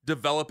to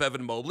develop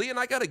Evan Mobley, and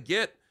I got to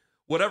get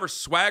whatever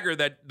swagger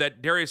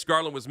that Darius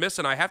Garland was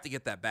missing. I have to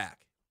get that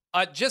back.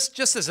 Just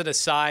as an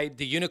aside,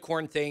 the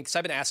unicorn thing, because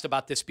I've been asked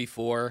about this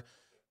before.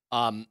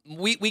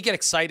 We get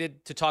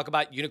excited to talk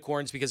about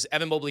unicorns because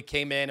Evan Mobley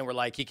came in and we're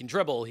like, he can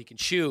dribble, he can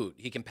shoot,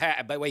 he can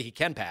pass. By the way, he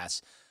can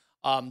pass.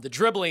 The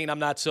dribbling, I'm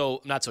not so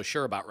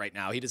sure about right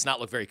now. He does not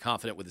look very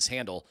confident with his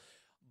handle.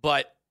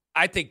 But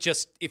I think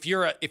just if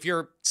you're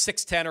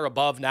 6'10" or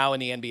above now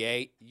in the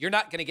NBA, you're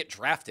not going to get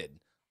drafted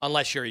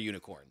unless you're a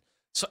unicorn.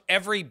 So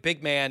every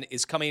big man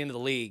is coming into the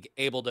league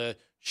able to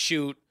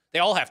shoot. They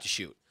all have to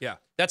shoot. Yeah.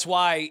 That's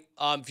why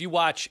if you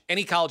watch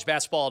any college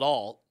basketball at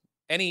all,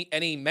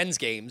 any men's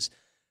games,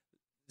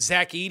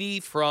 Zach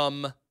Edey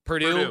from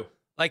Purdue,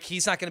 like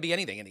he's not going to be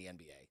anything in the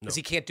NBA because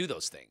he can't do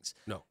those things.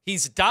 No.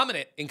 He's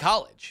dominant in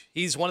college.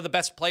 He's one of the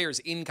best players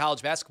in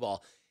college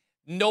basketball.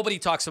 Nobody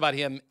talks about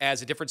him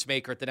as a difference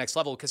maker at the next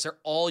level because they're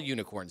all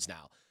unicorns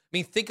now. I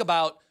mean, think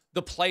about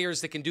the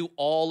players that can do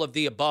all of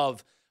the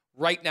above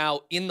right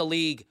now in the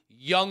league,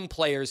 young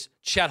players.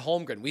 Chet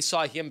Holmgren, we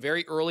saw him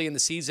very early in the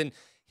season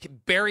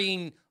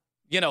burying,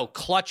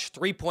 clutch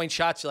three-point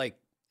shots. Like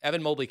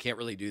Evan Mobley can't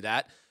really do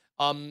that.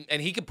 And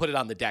he can put it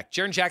on the deck.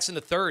 Jaren Jackson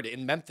III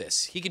in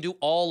Memphis, he can do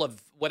all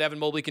of what Evan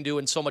Mobley can do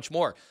and so much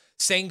more.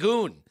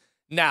 Sengun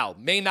now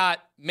may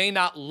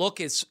not look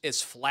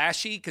as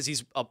flashy because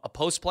he's a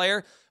post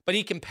player, but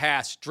he can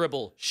pass,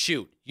 dribble,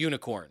 shoot,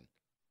 unicorn.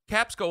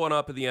 Caps going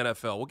up in the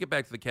NFL. We'll get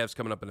back to the Cavs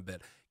coming up in a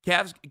bit.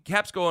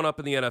 Caps going up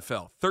in the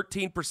NFL.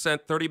 13%,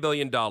 $30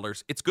 million.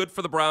 It's good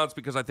for the Browns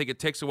because I think it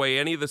takes away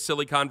any of the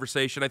silly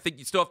conversation. I think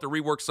you still have to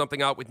rework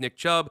something out with Nick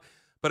Chubb.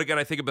 But again,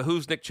 I think it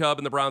behooves Nick Chubb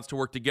and the Browns to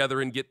work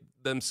together and get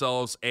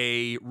themselves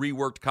a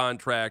reworked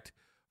contract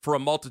for a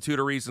multitude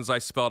of reasons I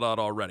spelled out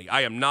already.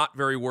 I am not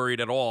very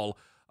worried at all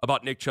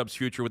about Nick Chubb's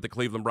future with the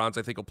Cleveland Browns.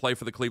 I think he'll play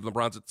for the Cleveland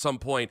Browns at some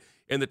point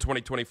in the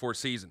 2024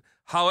 season.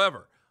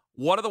 However,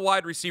 one of the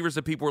wide receivers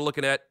that people were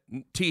looking at,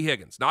 T.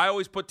 Higgins. Now, I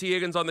always put T.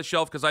 Higgins on the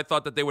shelf because I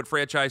thought that they would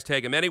franchise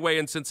tag him anyway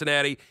in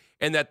Cincinnati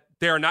and that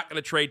they are not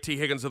going to trade T.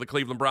 Higgins to the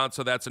Cleveland Browns,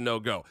 so that's a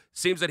no-go.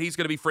 Seems that he's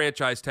going to be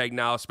franchise tagged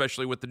now,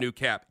 especially with the new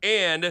cap.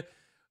 And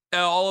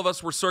all of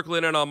us were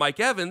circling in on Mike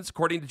Evans.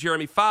 According to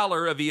Jeremy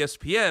Fowler of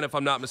ESPN, if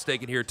I'm not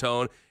mistaken here,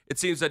 Tone, it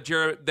seems that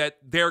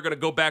they're going to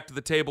go back to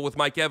the table with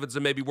Mike Evans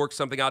and maybe work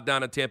something out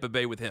down in Tampa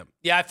Bay with him.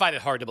 Yeah, I find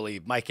it hard to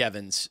believe Mike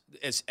Evans,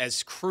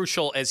 as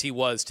crucial as he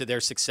was to their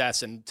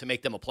success and to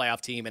make them a playoff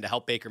team and to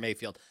help Baker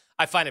Mayfield,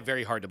 I find it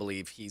very hard to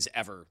believe he's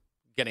ever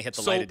going to hit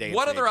the light of day. So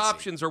what other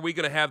options are we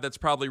going to have that's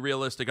probably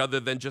realistic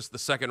other than just the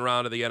second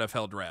round of the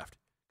NFL draft?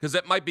 Because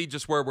that might be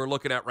just where we're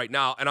looking at right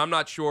now, and I'm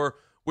not sure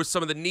with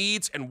some of the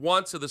needs and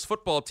wants of this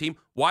football team.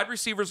 Wide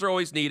receivers are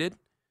always needed.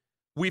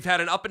 We've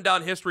had an up and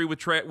down history with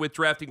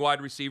drafting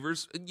wide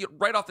receivers.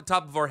 Right off the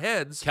top of our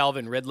heads,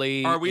 Calvin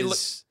Ridley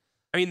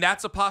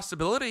that's a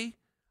possibility.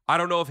 I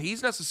don't know if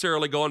he's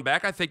necessarily going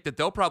back. I think that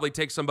they'll probably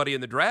take somebody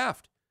in the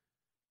draft.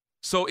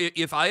 So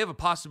if I have a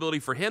possibility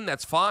for him,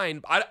 that's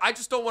fine. I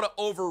just don't want to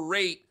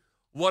overrate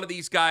one of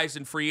these guys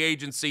in free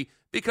agency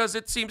because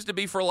it seems to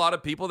be for a lot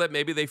of people that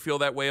maybe they feel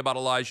that way about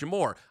Elijah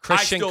Moore.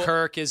 Christian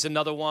Kirk is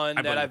another one.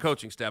 I've the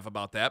coaching staff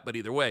about that, but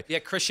either way. Yeah,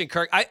 Christian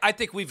Kirk. I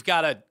think we've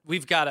got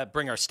to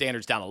bring our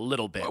standards down a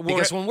little bit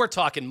because when we're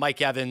talking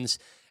Mike Evans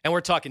and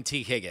we're talking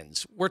T.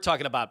 Higgins, we're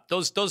talking about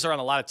those are on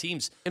a lot of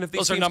teams. And if these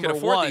those teams are number can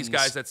afford ones, these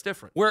guys, that's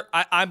different.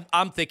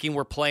 I'm thinking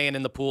we're playing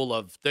in the pool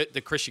of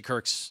the Christian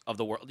Kirks of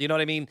the world. You know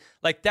what I mean?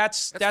 Like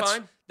that's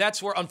fine.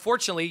 That's where,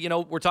 unfortunately,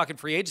 we're talking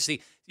free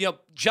agency.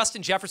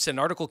 Justin Jefferson, an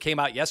article came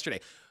out yesterday.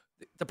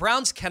 The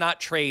Browns cannot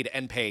trade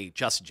and pay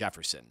Justin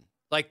Jefferson.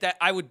 Like that,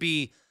 I would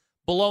be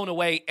blown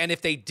away. And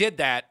if they did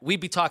that, we'd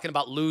be talking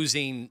about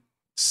losing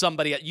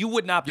somebody. You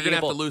would not be able. You're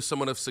going to have to lose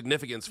someone of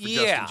significance for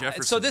Justin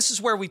Jefferson. So this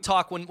is where we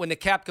talk when the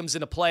cap comes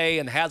into play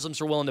and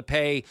Haslams are willing to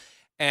pay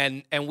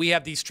and we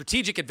have these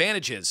strategic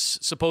advantages,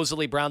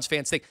 supposedly Browns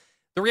fans think.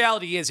 The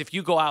reality is if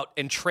you go out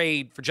and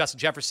trade for Justin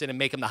Jefferson and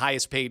make him the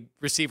highest paid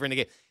receiver in the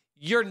game,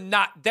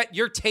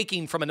 you're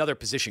taking from another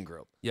position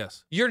group.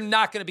 Yes. You're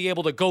not going to be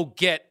able to go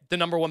get the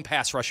number one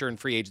pass rusher in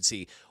free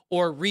agency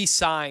or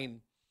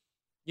re-sign,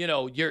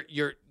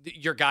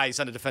 your guys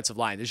on the defensive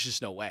line. There's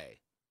just no way.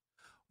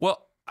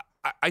 Well,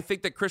 I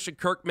think that Christian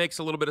Kirk makes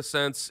a little bit of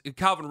sense.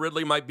 Calvin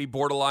Ridley might be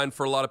borderline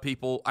for a lot of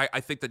people. I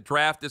think the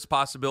draft is a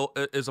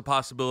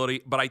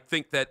possibility, but I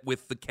think that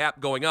with the cap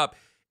going up,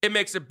 it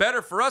makes it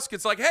better for us.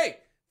 It's like, hey,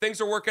 things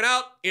are working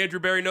out. Andrew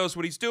Berry knows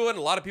what he's doing.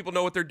 A lot of people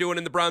know what they're doing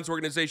in the Browns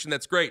organization.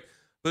 That's great.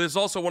 But there's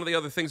also one of the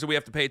other things that we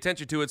have to pay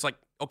attention to. It's like,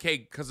 okay,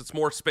 because it's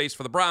more space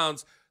for the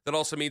Browns, that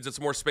also means it's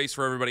more space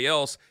for everybody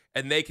else,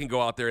 and they can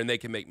go out there and they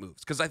can make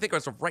moves. Because I think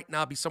as of right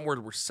now, be somewhere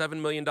we're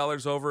 $7 million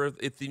over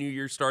if the new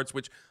year starts,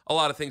 which a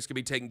lot of things can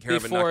be taken care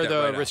of. Before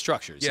the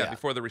restructures. Yeah,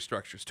 before the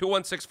restructures.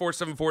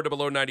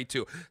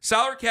 216-474-0092.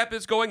 Salary cap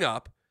is going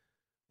up.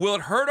 Will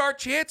it hurt our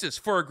chances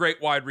for a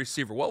great wide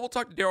receiver? Well, we'll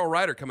talk to Darryl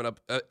Ryder coming up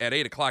at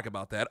 8 o'clock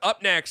about that.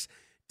 Up next,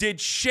 did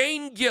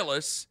Shane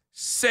Gillis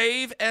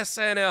save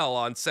SNL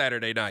on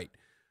Saturday night?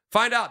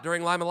 Find out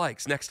during Lima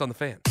Likes, next on The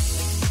Fan.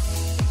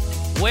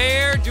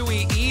 Where do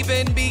we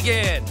even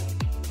begin?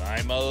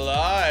 Lima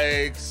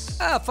Likes.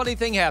 A funny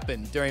thing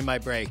happened during my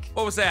break.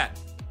 What was that?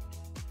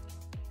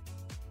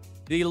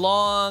 The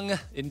long,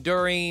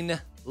 enduring,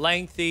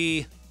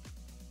 lengthy,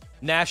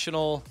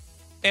 international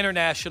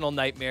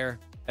nightmare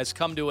has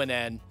come to an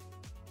end.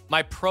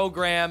 My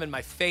program and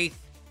my faith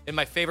in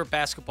my favorite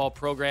basketball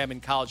program in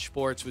college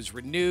sports was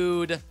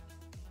renewed.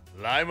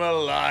 Lima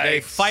Likes.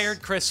 They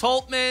fired Chris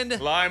Holtman.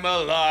 Lima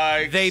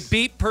Likes. They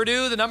beat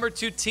Purdue, the number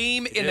 2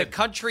 team in the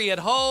country at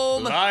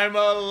home.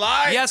 Lima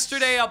Likes.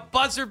 Yesterday, a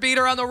buzzer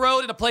beater on the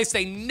road in a place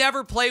they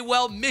never play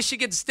well,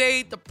 Michigan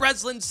State, the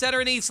Breslin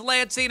Center in East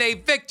Lansing, a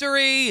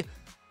victory.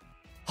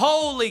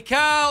 Holy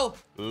cow.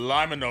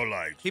 Lima no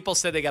likes. People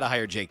said they got to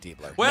hire Jake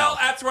Diebler. Well,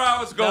 that's where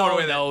I was going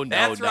with it.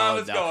 That's where I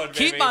was going, baby.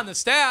 Keep him on the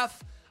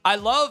staff. I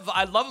love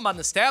him on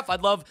the staff.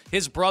 I'd love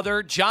his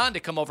brother, John, to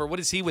come over. What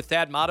is he with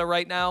Thad Matta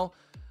right now?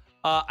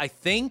 I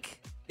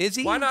think. Is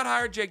he? Why not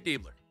hire Jake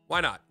Diebler?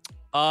 Why not?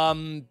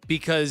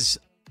 Because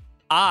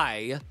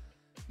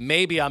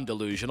maybe I'm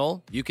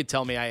delusional. You could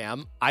tell me I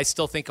am. I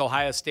still think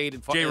Ohio State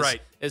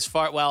as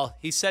far, well,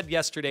 he said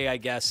yesterday, I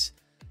guess,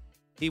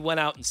 he went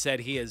out and said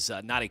he is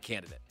not a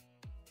candidate.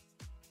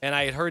 And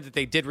I had heard that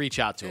they did reach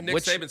out to him. Nick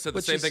Saban said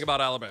the same thing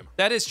about Alabama.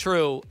 That is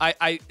true.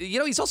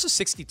 He's also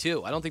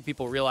 62. I don't think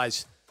people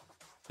realize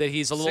that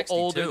he's a little 62.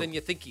 older than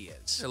you think he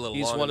is.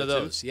 He's one of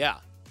those. Too. Yeah.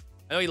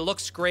 I know he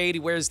looks great. He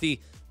wears the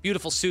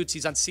beautiful suits.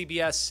 He's on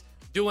CBS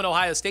doing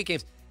Ohio State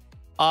games.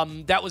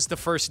 That was the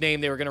first name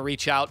they were going to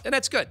reach out, and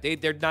that's good.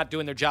 They're not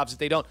doing their jobs if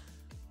they don't.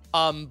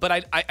 But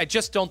I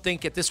just don't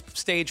think at this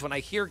stage when I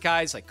hear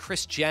guys like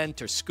Chris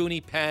Gent or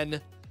Scooney Penn,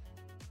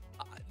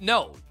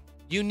 no.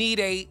 You need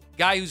a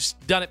guy who's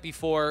done it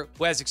before,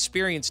 who has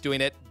experience doing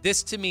it.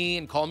 This, to me,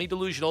 and call me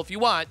delusional if you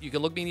want, you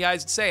can look me in the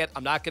eyes and say it.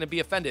 I'm not going to be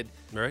offended.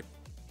 Right.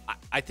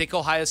 I think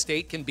Ohio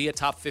State can be a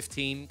top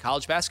 15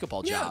 college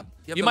basketball job.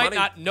 You might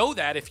not know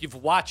that if you've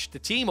watched the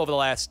team over the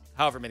last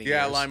however many years.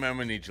 Yeah, Lima, I'm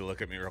going to need you to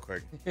look at me real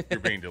quick.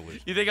 You're being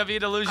delusional. You think I'm being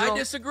delusional? I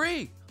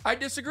disagree.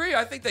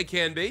 I think they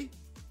can be.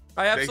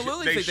 I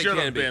absolutely think they can be. They should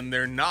have been.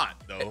 They're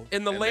not, though.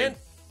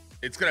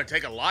 It's going to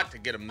take a lot to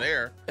get them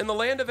there. In the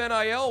land of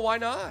NIL, why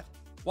not?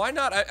 Why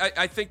not?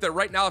 I think that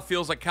right now it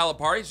feels like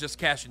Calipari's just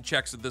cashing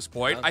checks at this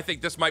point. I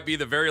think this might be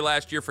the very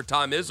last year for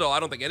Tom Izzo.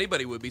 I don't think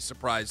anybody would be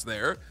surprised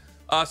there.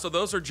 So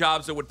those are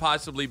jobs that would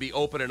possibly be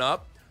opening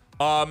up.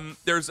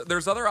 There's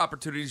other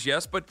opportunities,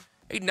 yes, but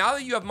hey, now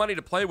that you have money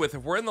to play with,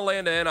 if we're in the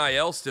land of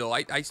NIL still,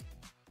 I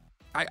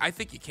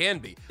think you can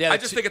be. Yeah, I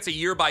just think it's a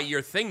year by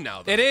year thing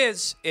now, though. It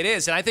is,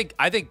 and I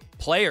think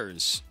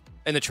players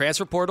in the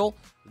transfer portal,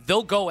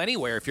 they'll go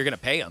anywhere if you're going to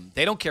pay them.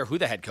 They don't care who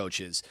the head coach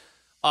is.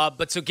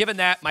 But so given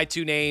that, my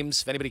two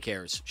names, if anybody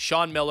cares,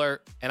 Sean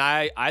Miller, and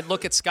I'd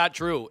look at Scott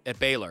Drew at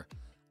Baylor.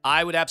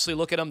 I would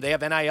absolutely look at him. They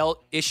have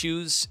NIL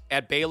issues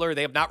at Baylor.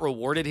 They have not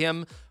rewarded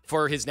him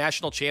for his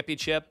national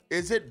championship.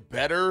 Is it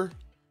better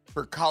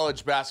for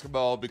college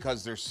basketball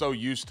because they're so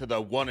used to the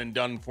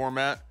one-and-done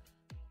format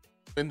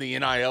in the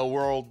NIL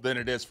world than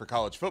it is for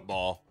college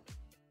football,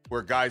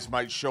 where guys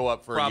might show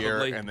up for a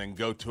year and then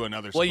go to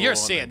another school? Well, you're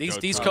seeing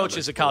these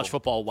coaches of college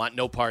football want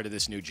no part of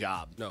this new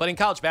job. No. But in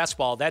college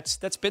basketball, that's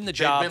been the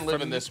job. They've been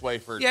living this way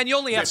for and you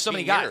only have so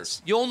many guys.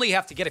 Years. You only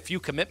have to get a few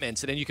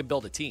commitments, and then you can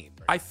build a team.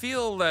 I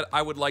feel that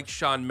I would like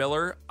Sean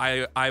Miller.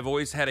 I've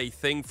always had a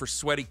thing for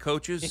sweaty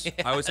coaches. Yes.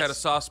 I always had a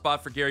soft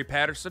spot for Gary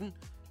Patterson.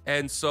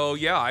 And so,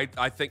 yeah,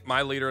 I think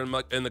my leader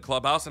in the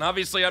clubhouse, and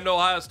obviously I'm no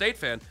Ohio State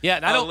fan. Yeah,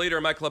 and the leader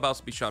in my clubhouse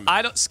would be Sean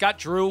Miller. Scott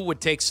Drew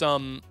would take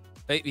some.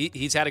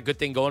 He's had a good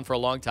thing going for a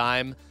long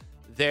time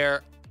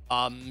there.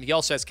 He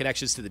also has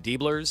connections to the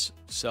Dieblers,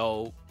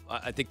 so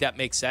I think that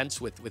makes sense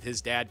with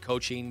his dad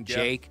coaching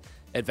Jake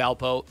at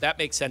Valpo. That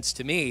makes sense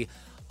to me.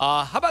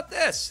 How about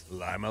this?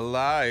 Lima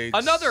Likes.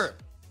 Another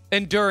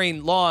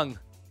enduring, long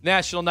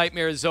national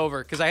nightmare is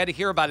over because I had to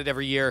hear about it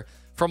every year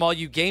from all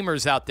you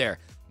gamers out there.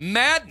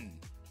 Madden.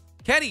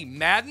 Kenny,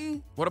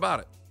 Madden. What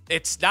about it?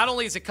 It's not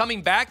only is it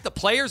coming back, the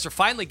players are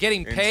finally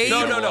getting paid.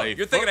 No.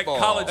 You're thinking of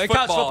college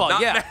football. College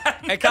football, yeah.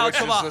 And college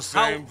football. Which is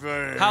the same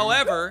thing.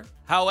 However,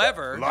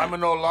 Lima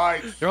no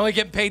Likes. They're only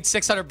getting paid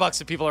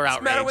 $600 if people are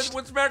outraged.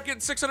 What's the matter getting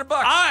 $600?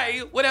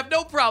 I would have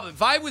no problem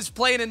if I was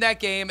playing in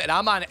that game and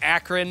I'm on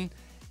Akron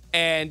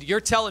and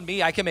you're telling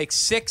me I can make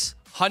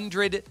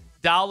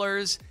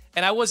 $600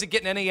 and I wasn't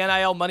getting any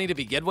NIL money to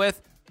begin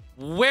with.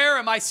 Where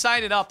am I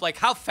signing up? Like,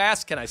 how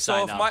fast can I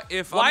sign up?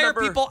 Why are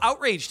people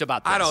outraged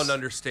about this? I don't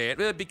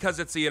understand. Because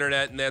it's the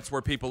internet, and that's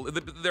where people.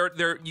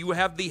 You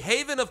have the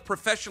haven of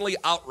professionally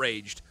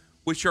outraged,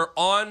 which are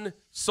on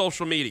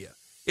social media.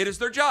 It is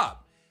their job,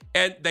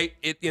 and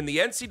in the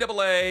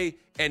NCAA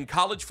and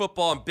college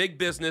football and big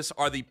business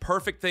are the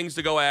perfect things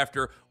to go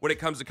after when it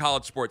comes to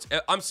college sports.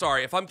 I'm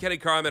sorry if I'm Kenny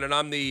Carmen and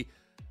I'm the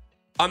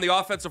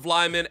offensive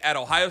lineman at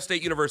Ohio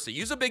State University.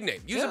 Use a big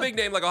name. Use a big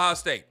name like Ohio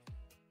State.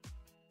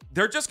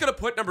 They're just going to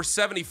put number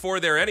 74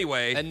 there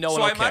anyway, and no one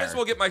so will I might as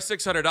well get my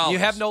 $600. You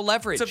have no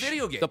leverage. It's a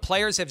video game. The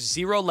players have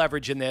zero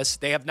leverage in this.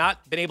 They have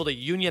not been able to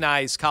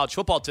unionize college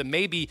football to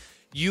maybe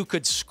you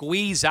could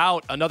squeeze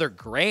out another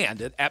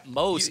 $1,000 at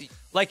most.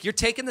 You're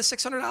taking the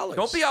 $600.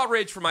 Don't be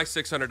outraged for my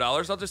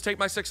 $600. I'll just take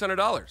my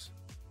 $600.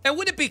 And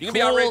wouldn't it be cool? You can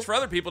be outraged for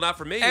other people, not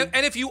for me.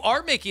 And if you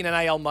are making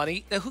NIL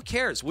money, then who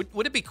cares?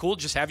 Would it be cool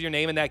to just have your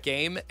name in that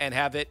game and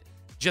have it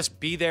just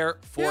be there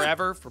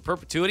forever, for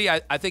perpetuity?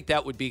 I think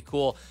that would be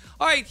cool.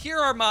 All right, here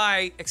are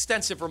my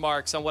extensive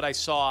remarks on what I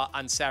saw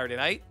on Saturday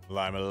night.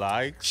 Lima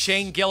Likes.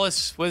 Shane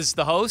Gillis was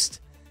the host.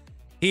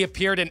 He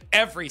appeared in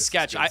every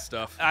sketch.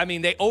 I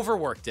mean, they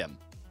overworked him.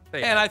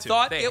 They had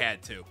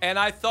to. And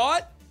I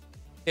thought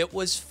it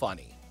was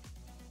funny.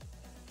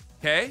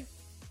 Okay.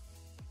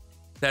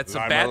 That's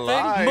Lima a bad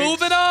Likes. thing.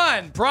 Moving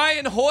on.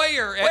 Brian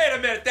Hoyer. Wait a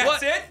minute.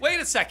 That's it?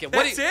 Wait a second.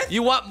 That's it?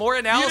 You want more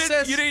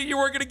analysis? You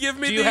weren't going to give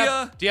me do you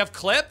have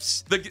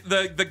clips?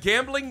 The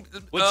gambling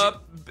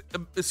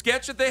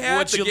sketch that they had?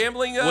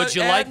 Would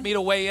you like me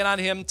to weigh in on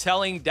him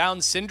telling Down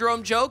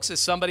syndrome jokes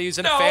as somebody who's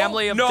in a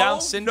family of Down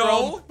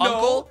syndrome?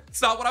 No,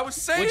 it's not what I was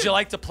saying. Would you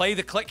like to play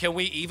the clip? Can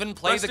we even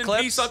play the clips? Rest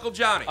in peace, Uncle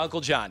Johnny. Uncle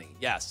Johnny,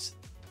 yes.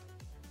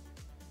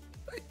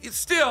 It's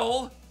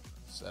still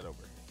set over.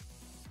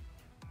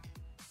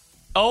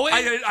 Oh,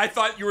 I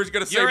thought you were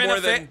going to say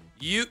more than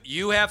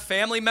you have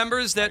family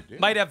members that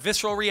might have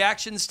visceral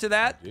reactions to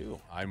that. I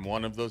do. I'm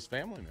one of those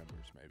family members.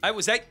 Maybe.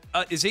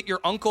 Is it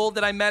your uncle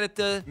that I met at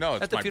the? No,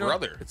 it's my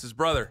brother. It's his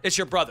brother. It's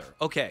your brother.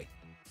 Okay.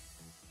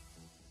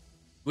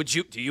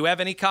 Do you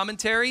have any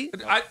commentary?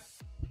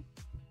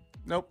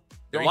 Nope.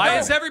 Why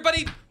is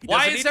everybody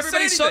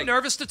so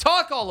nervous to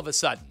talk all of a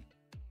sudden?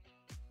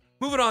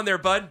 Moving on there,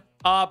 bud.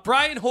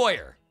 Brian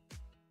Hoyer.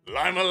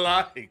 Lima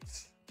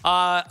Likes.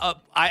 I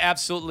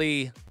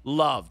absolutely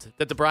loved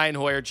that the Brian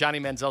Hoyer, Johnny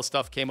Manziel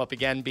stuff came up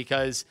again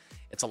because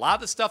it's a lot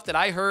of the stuff that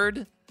I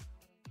heard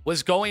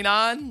was going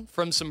on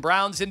from some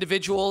Browns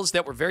individuals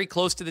that were very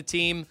close to the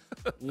team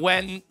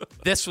when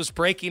this was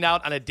breaking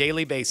out on a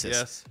daily basis.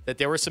 Yes. That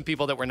there were some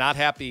people that were not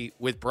happy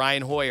with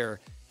Brian Hoyer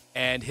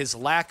and his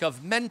lack of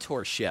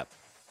mentorship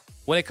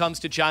when it comes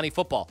to Johnny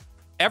football.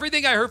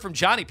 Everything I heard from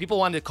Johnny, people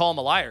wanted to call him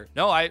a liar.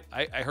 No, I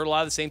heard a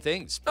lot of the same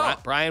things. Oh.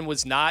 Brian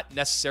was not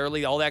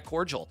necessarily all that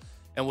cordial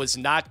and was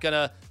not going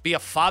to be a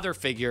father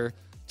figure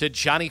to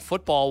Johnny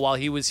football while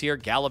he was here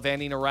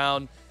gallivanting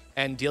around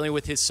and dealing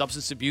with his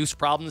substance abuse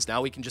problems.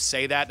 Now we can just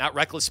say that. Not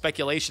reckless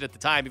speculation at the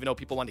time, even though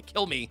people wanted to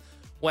kill me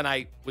when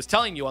I was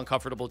telling you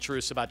uncomfortable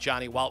truths about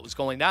Johnny while it was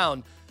going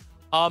down.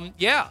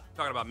 Yeah.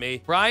 Talking about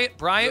me. Brian,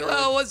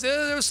 there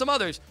was some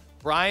others.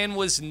 Brian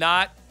was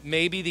not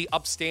maybe the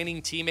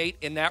upstanding teammate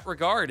in that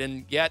regard,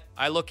 and yet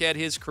I look at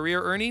his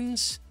career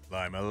earnings.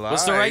 Lima Likes.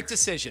 Was the right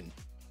decision.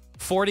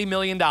 $40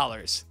 million.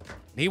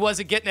 He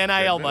wasn't getting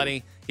NIL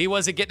money. He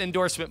wasn't getting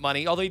endorsement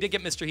money, although he did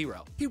get Mr.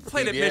 Hero. He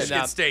played at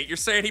Michigan State. You're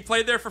saying he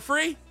played there for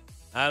free?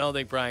 I don't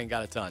think Brian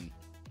got a ton.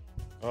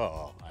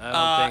 Oh,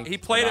 I don't think he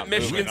played at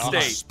Michigan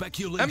State.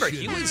 Speculation. Remember,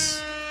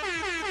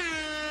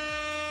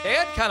 they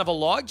had kind of a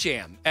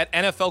logjam at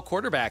NFL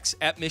quarterbacks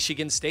at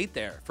Michigan State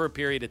there for a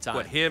period of time.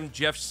 What, him,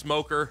 Jeff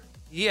Smoker?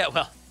 Yeah,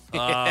 well,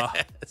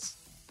 yes.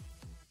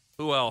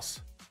 Who else?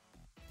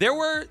 There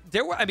were.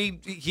 I mean,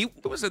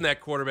 Who was in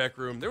that quarterback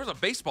room? There was a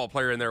baseball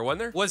player in there, wasn't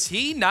there? Was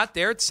he not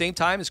there at the same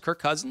time as Kirk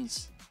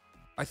Cousins?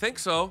 I think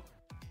so.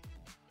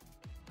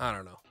 I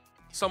don't know.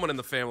 Someone in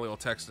the family will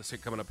text us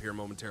coming up here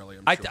momentarily.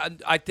 I'm sure.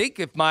 I think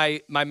if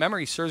my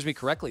memory serves me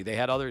correctly, they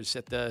had others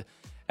at the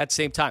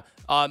same time.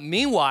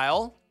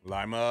 Meanwhile,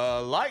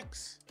 Lima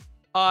Likes.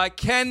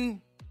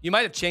 Ken, you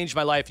might have changed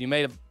my life. You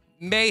may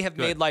have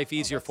made life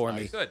easier for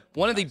me. Good.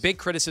 One of the big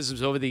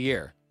criticisms over the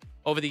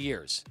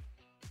years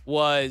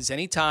was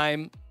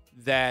anytime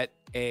that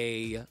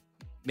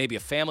maybe a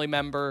family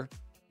member,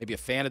 maybe a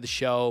fan of the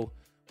show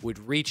would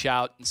reach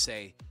out and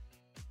say,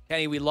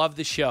 Kenny, we love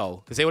the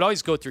show, because they would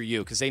always go through you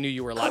because they knew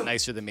you were a lot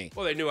nicer than me.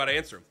 Well, they knew how to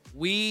answer him.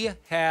 We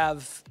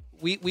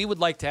would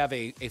like to have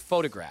a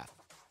photograph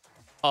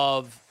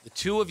of the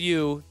two of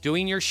you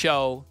doing your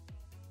show,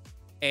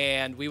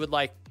 and we would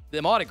like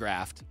them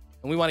autographed,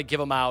 and we want to give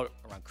them out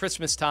around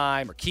Christmas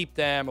time or keep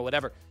them or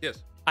whatever.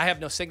 Yes. I have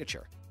no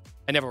signature.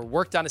 I never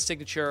worked on a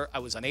signature. I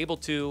was unable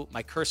to.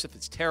 My cursive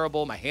is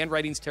terrible. My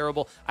handwriting's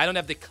terrible. I don't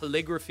have the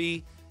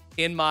calligraphy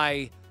in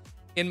my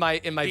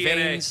DNA.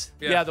 veins.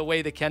 Yeah. The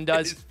way that Ken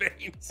does. His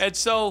veins. And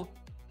so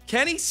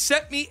Kenny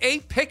sent me a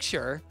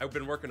picture. I've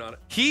been working on it.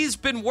 He's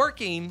been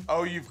working.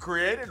 Oh, you've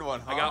created one,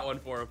 huh? I got one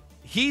for him.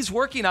 He's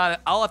working on it.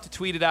 I'll have to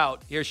tweet it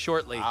out here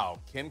shortly. Wow,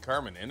 Ken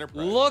Carmen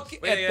Enterprise. Look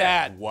at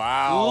that.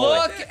 Wow.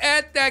 Look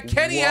at that.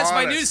 Kenny has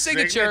my new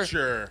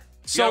signature.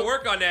 So you gotta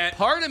work on that.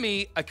 Part of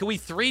me, can we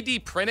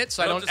 3D print it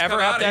so I don't just ever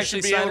come have out. to You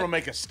actually should be sign able it? to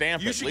make a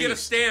stamp. You should get a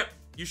stamp.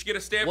 You should get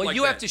a stamp. Well, like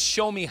you that. have to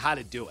show me how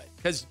to do it,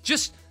 because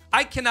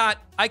I cannot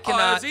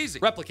it's easy.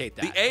 replicate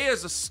that. The A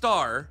is a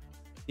star.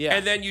 Yeah.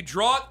 And then you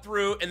draw it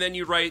through, and then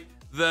you write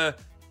the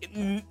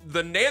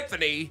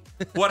Nanthony,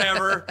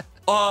 whatever,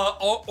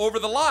 over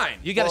the line.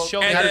 You got to show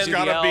me and how to then do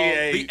gotta the L. be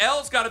a- The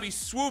L's got to be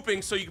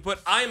swooping, so you can put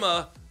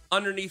Ima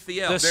underneath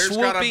the L. The There's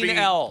gotta swooping be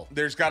L.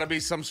 There's got to be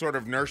some sort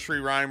of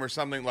nursery rhyme or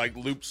something like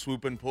loop,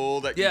 swoop, and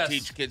pull that Yes. you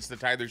teach kids to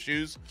tie their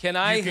shoes. Can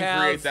you can have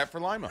create that for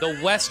Lima? the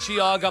West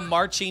Geauga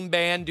Marching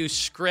Band do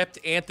script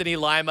Anthony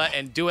Lima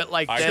and do it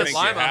like I this? think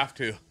Lima. you have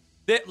to.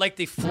 Like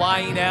the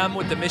Flying M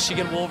with the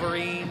Michigan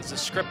Wolverines, the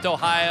script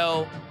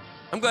Ohio.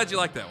 I'm glad you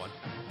like that one.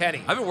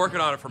 Kenny, I've been working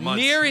on it for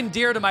months. near and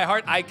dear to my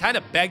heart. I kind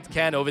of begged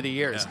Ken over the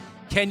years, Yeah.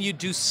 can you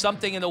do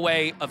something in the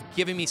way of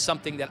giving me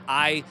something that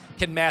I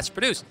can mass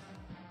produce?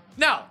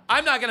 Now,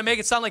 I'm not going to make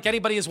it sound like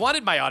anybody has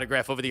wanted my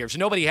autograph over the years.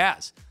 Nobody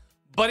has.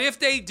 But if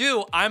they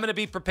do, I'm going to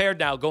be prepared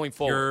now going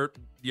forward.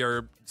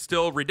 You're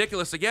still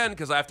ridiculous again,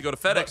 because I have to go to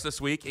FedEx this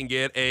week and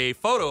get a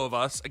photo of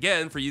us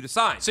again for you to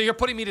sign. So you're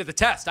putting me to the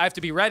test. I have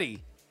to be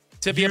ready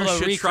to be you able to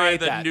should recreate try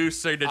the that. new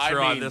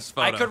signature on this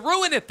photo. I could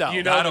ruin it, though.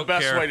 You I know the don't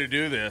best care. way to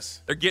do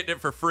this. They're getting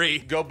it for free.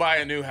 Go buy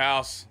a new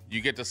house.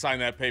 You get to sign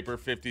that paper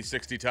 50,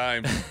 60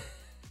 times.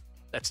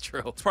 That's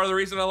true. It's part of the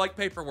reason I like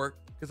paperwork,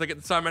 because I get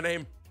to sign my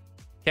name.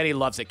 Kenny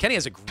loves it. Kenny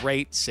has a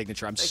great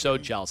signature. I'm so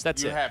jealous.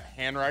 That's you it. have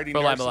handwriting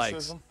For Lima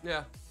Likes. narcissism?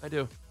 Yeah, I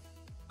do.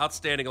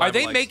 Outstanding. Are Lima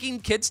they Likes. making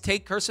kids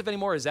take cursive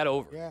anymore? Or is that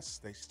over? Yes,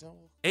 they still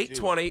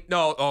 820?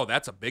 No,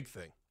 that's a big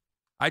thing.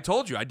 I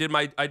told you, I did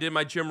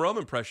my Jim Rome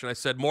impression. I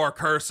said, more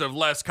cursive,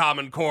 less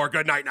common core,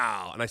 good night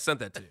now. And I sent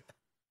that to you.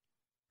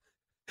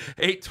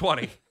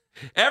 820.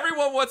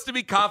 Everyone wants to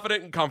be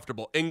confident and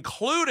comfortable,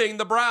 including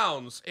the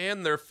Browns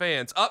and their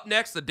fans. Up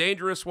next, the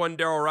dangerous one,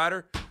 Darryl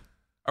Ryder.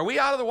 Are we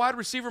out of the wide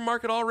receiver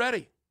market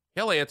already?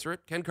 He'll answer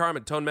it. Ken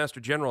Carmen, Tone Master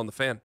General on the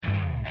Fan.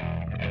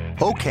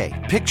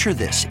 Okay, picture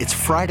this. It's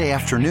Friday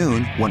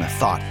afternoon when a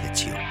thought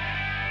hits you.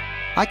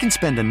 I can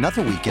spend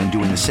another weekend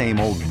doing the same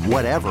old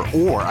whatever,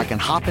 or I can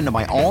hop into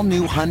my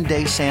all-new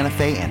Hyundai Santa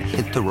Fe and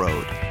hit the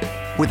road.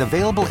 With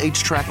available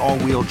H-Track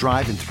all-wheel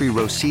drive and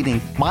 3-row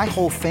seating, my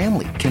whole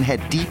family can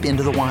head deep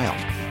into the wild.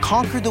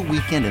 Conquer the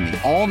weekend in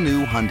the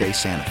all-new Hyundai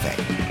Santa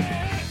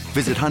Fe.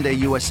 Visit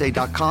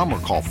HyundaiUSA.com or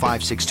call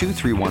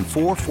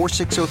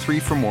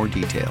 562-314-4603 for more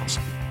details.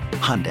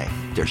 Hyundai,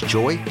 there's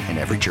joy in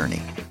every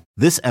journey.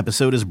 This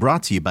episode is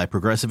brought to you by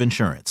Progressive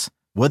Insurance.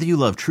 Whether you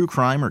love true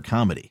crime or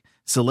comedy,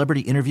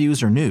 celebrity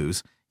interviews or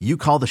news, you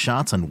call the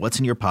shots on what's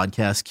in your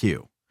podcast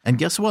queue. And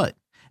guess what?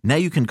 Now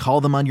you can call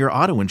them on your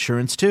auto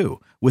insurance too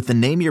with the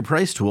Name Your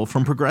Price tool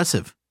from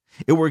Progressive.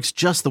 It works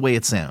just the way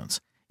it sounds.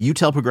 You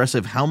tell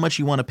Progressive how much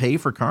you want to pay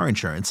for car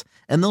insurance,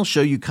 and they'll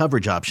show you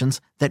coverage options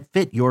that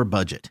fit your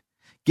budget.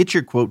 Get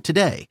your quote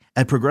today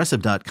at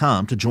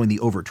Progressive.com to join the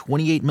over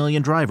 28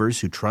 million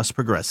drivers who trust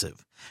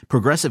Progressive.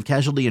 Progressive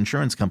Casualty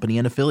Insurance Company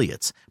and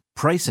Affiliates.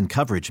 Price and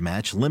coverage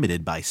match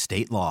limited by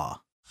state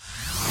law.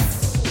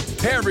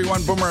 Hey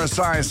everyone, Boomer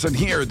Esiason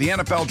here. The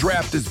NFL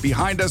draft is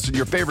behind us and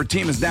your favorite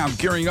team is now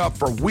gearing up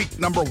for week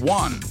number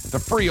 1. The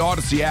free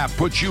Odyssey app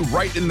puts you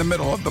right in the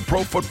middle of the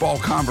pro football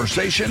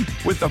conversation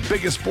with the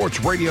biggest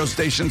sports radio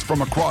stations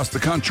from across the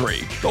country.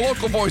 The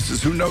local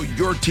voices who know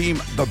your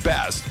team the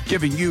best,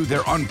 giving you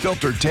their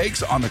unfiltered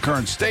takes on the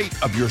current state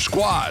of your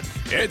squad.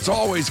 It's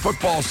always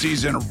football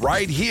season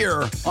right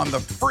here on the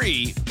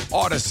free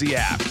Odyssey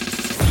app.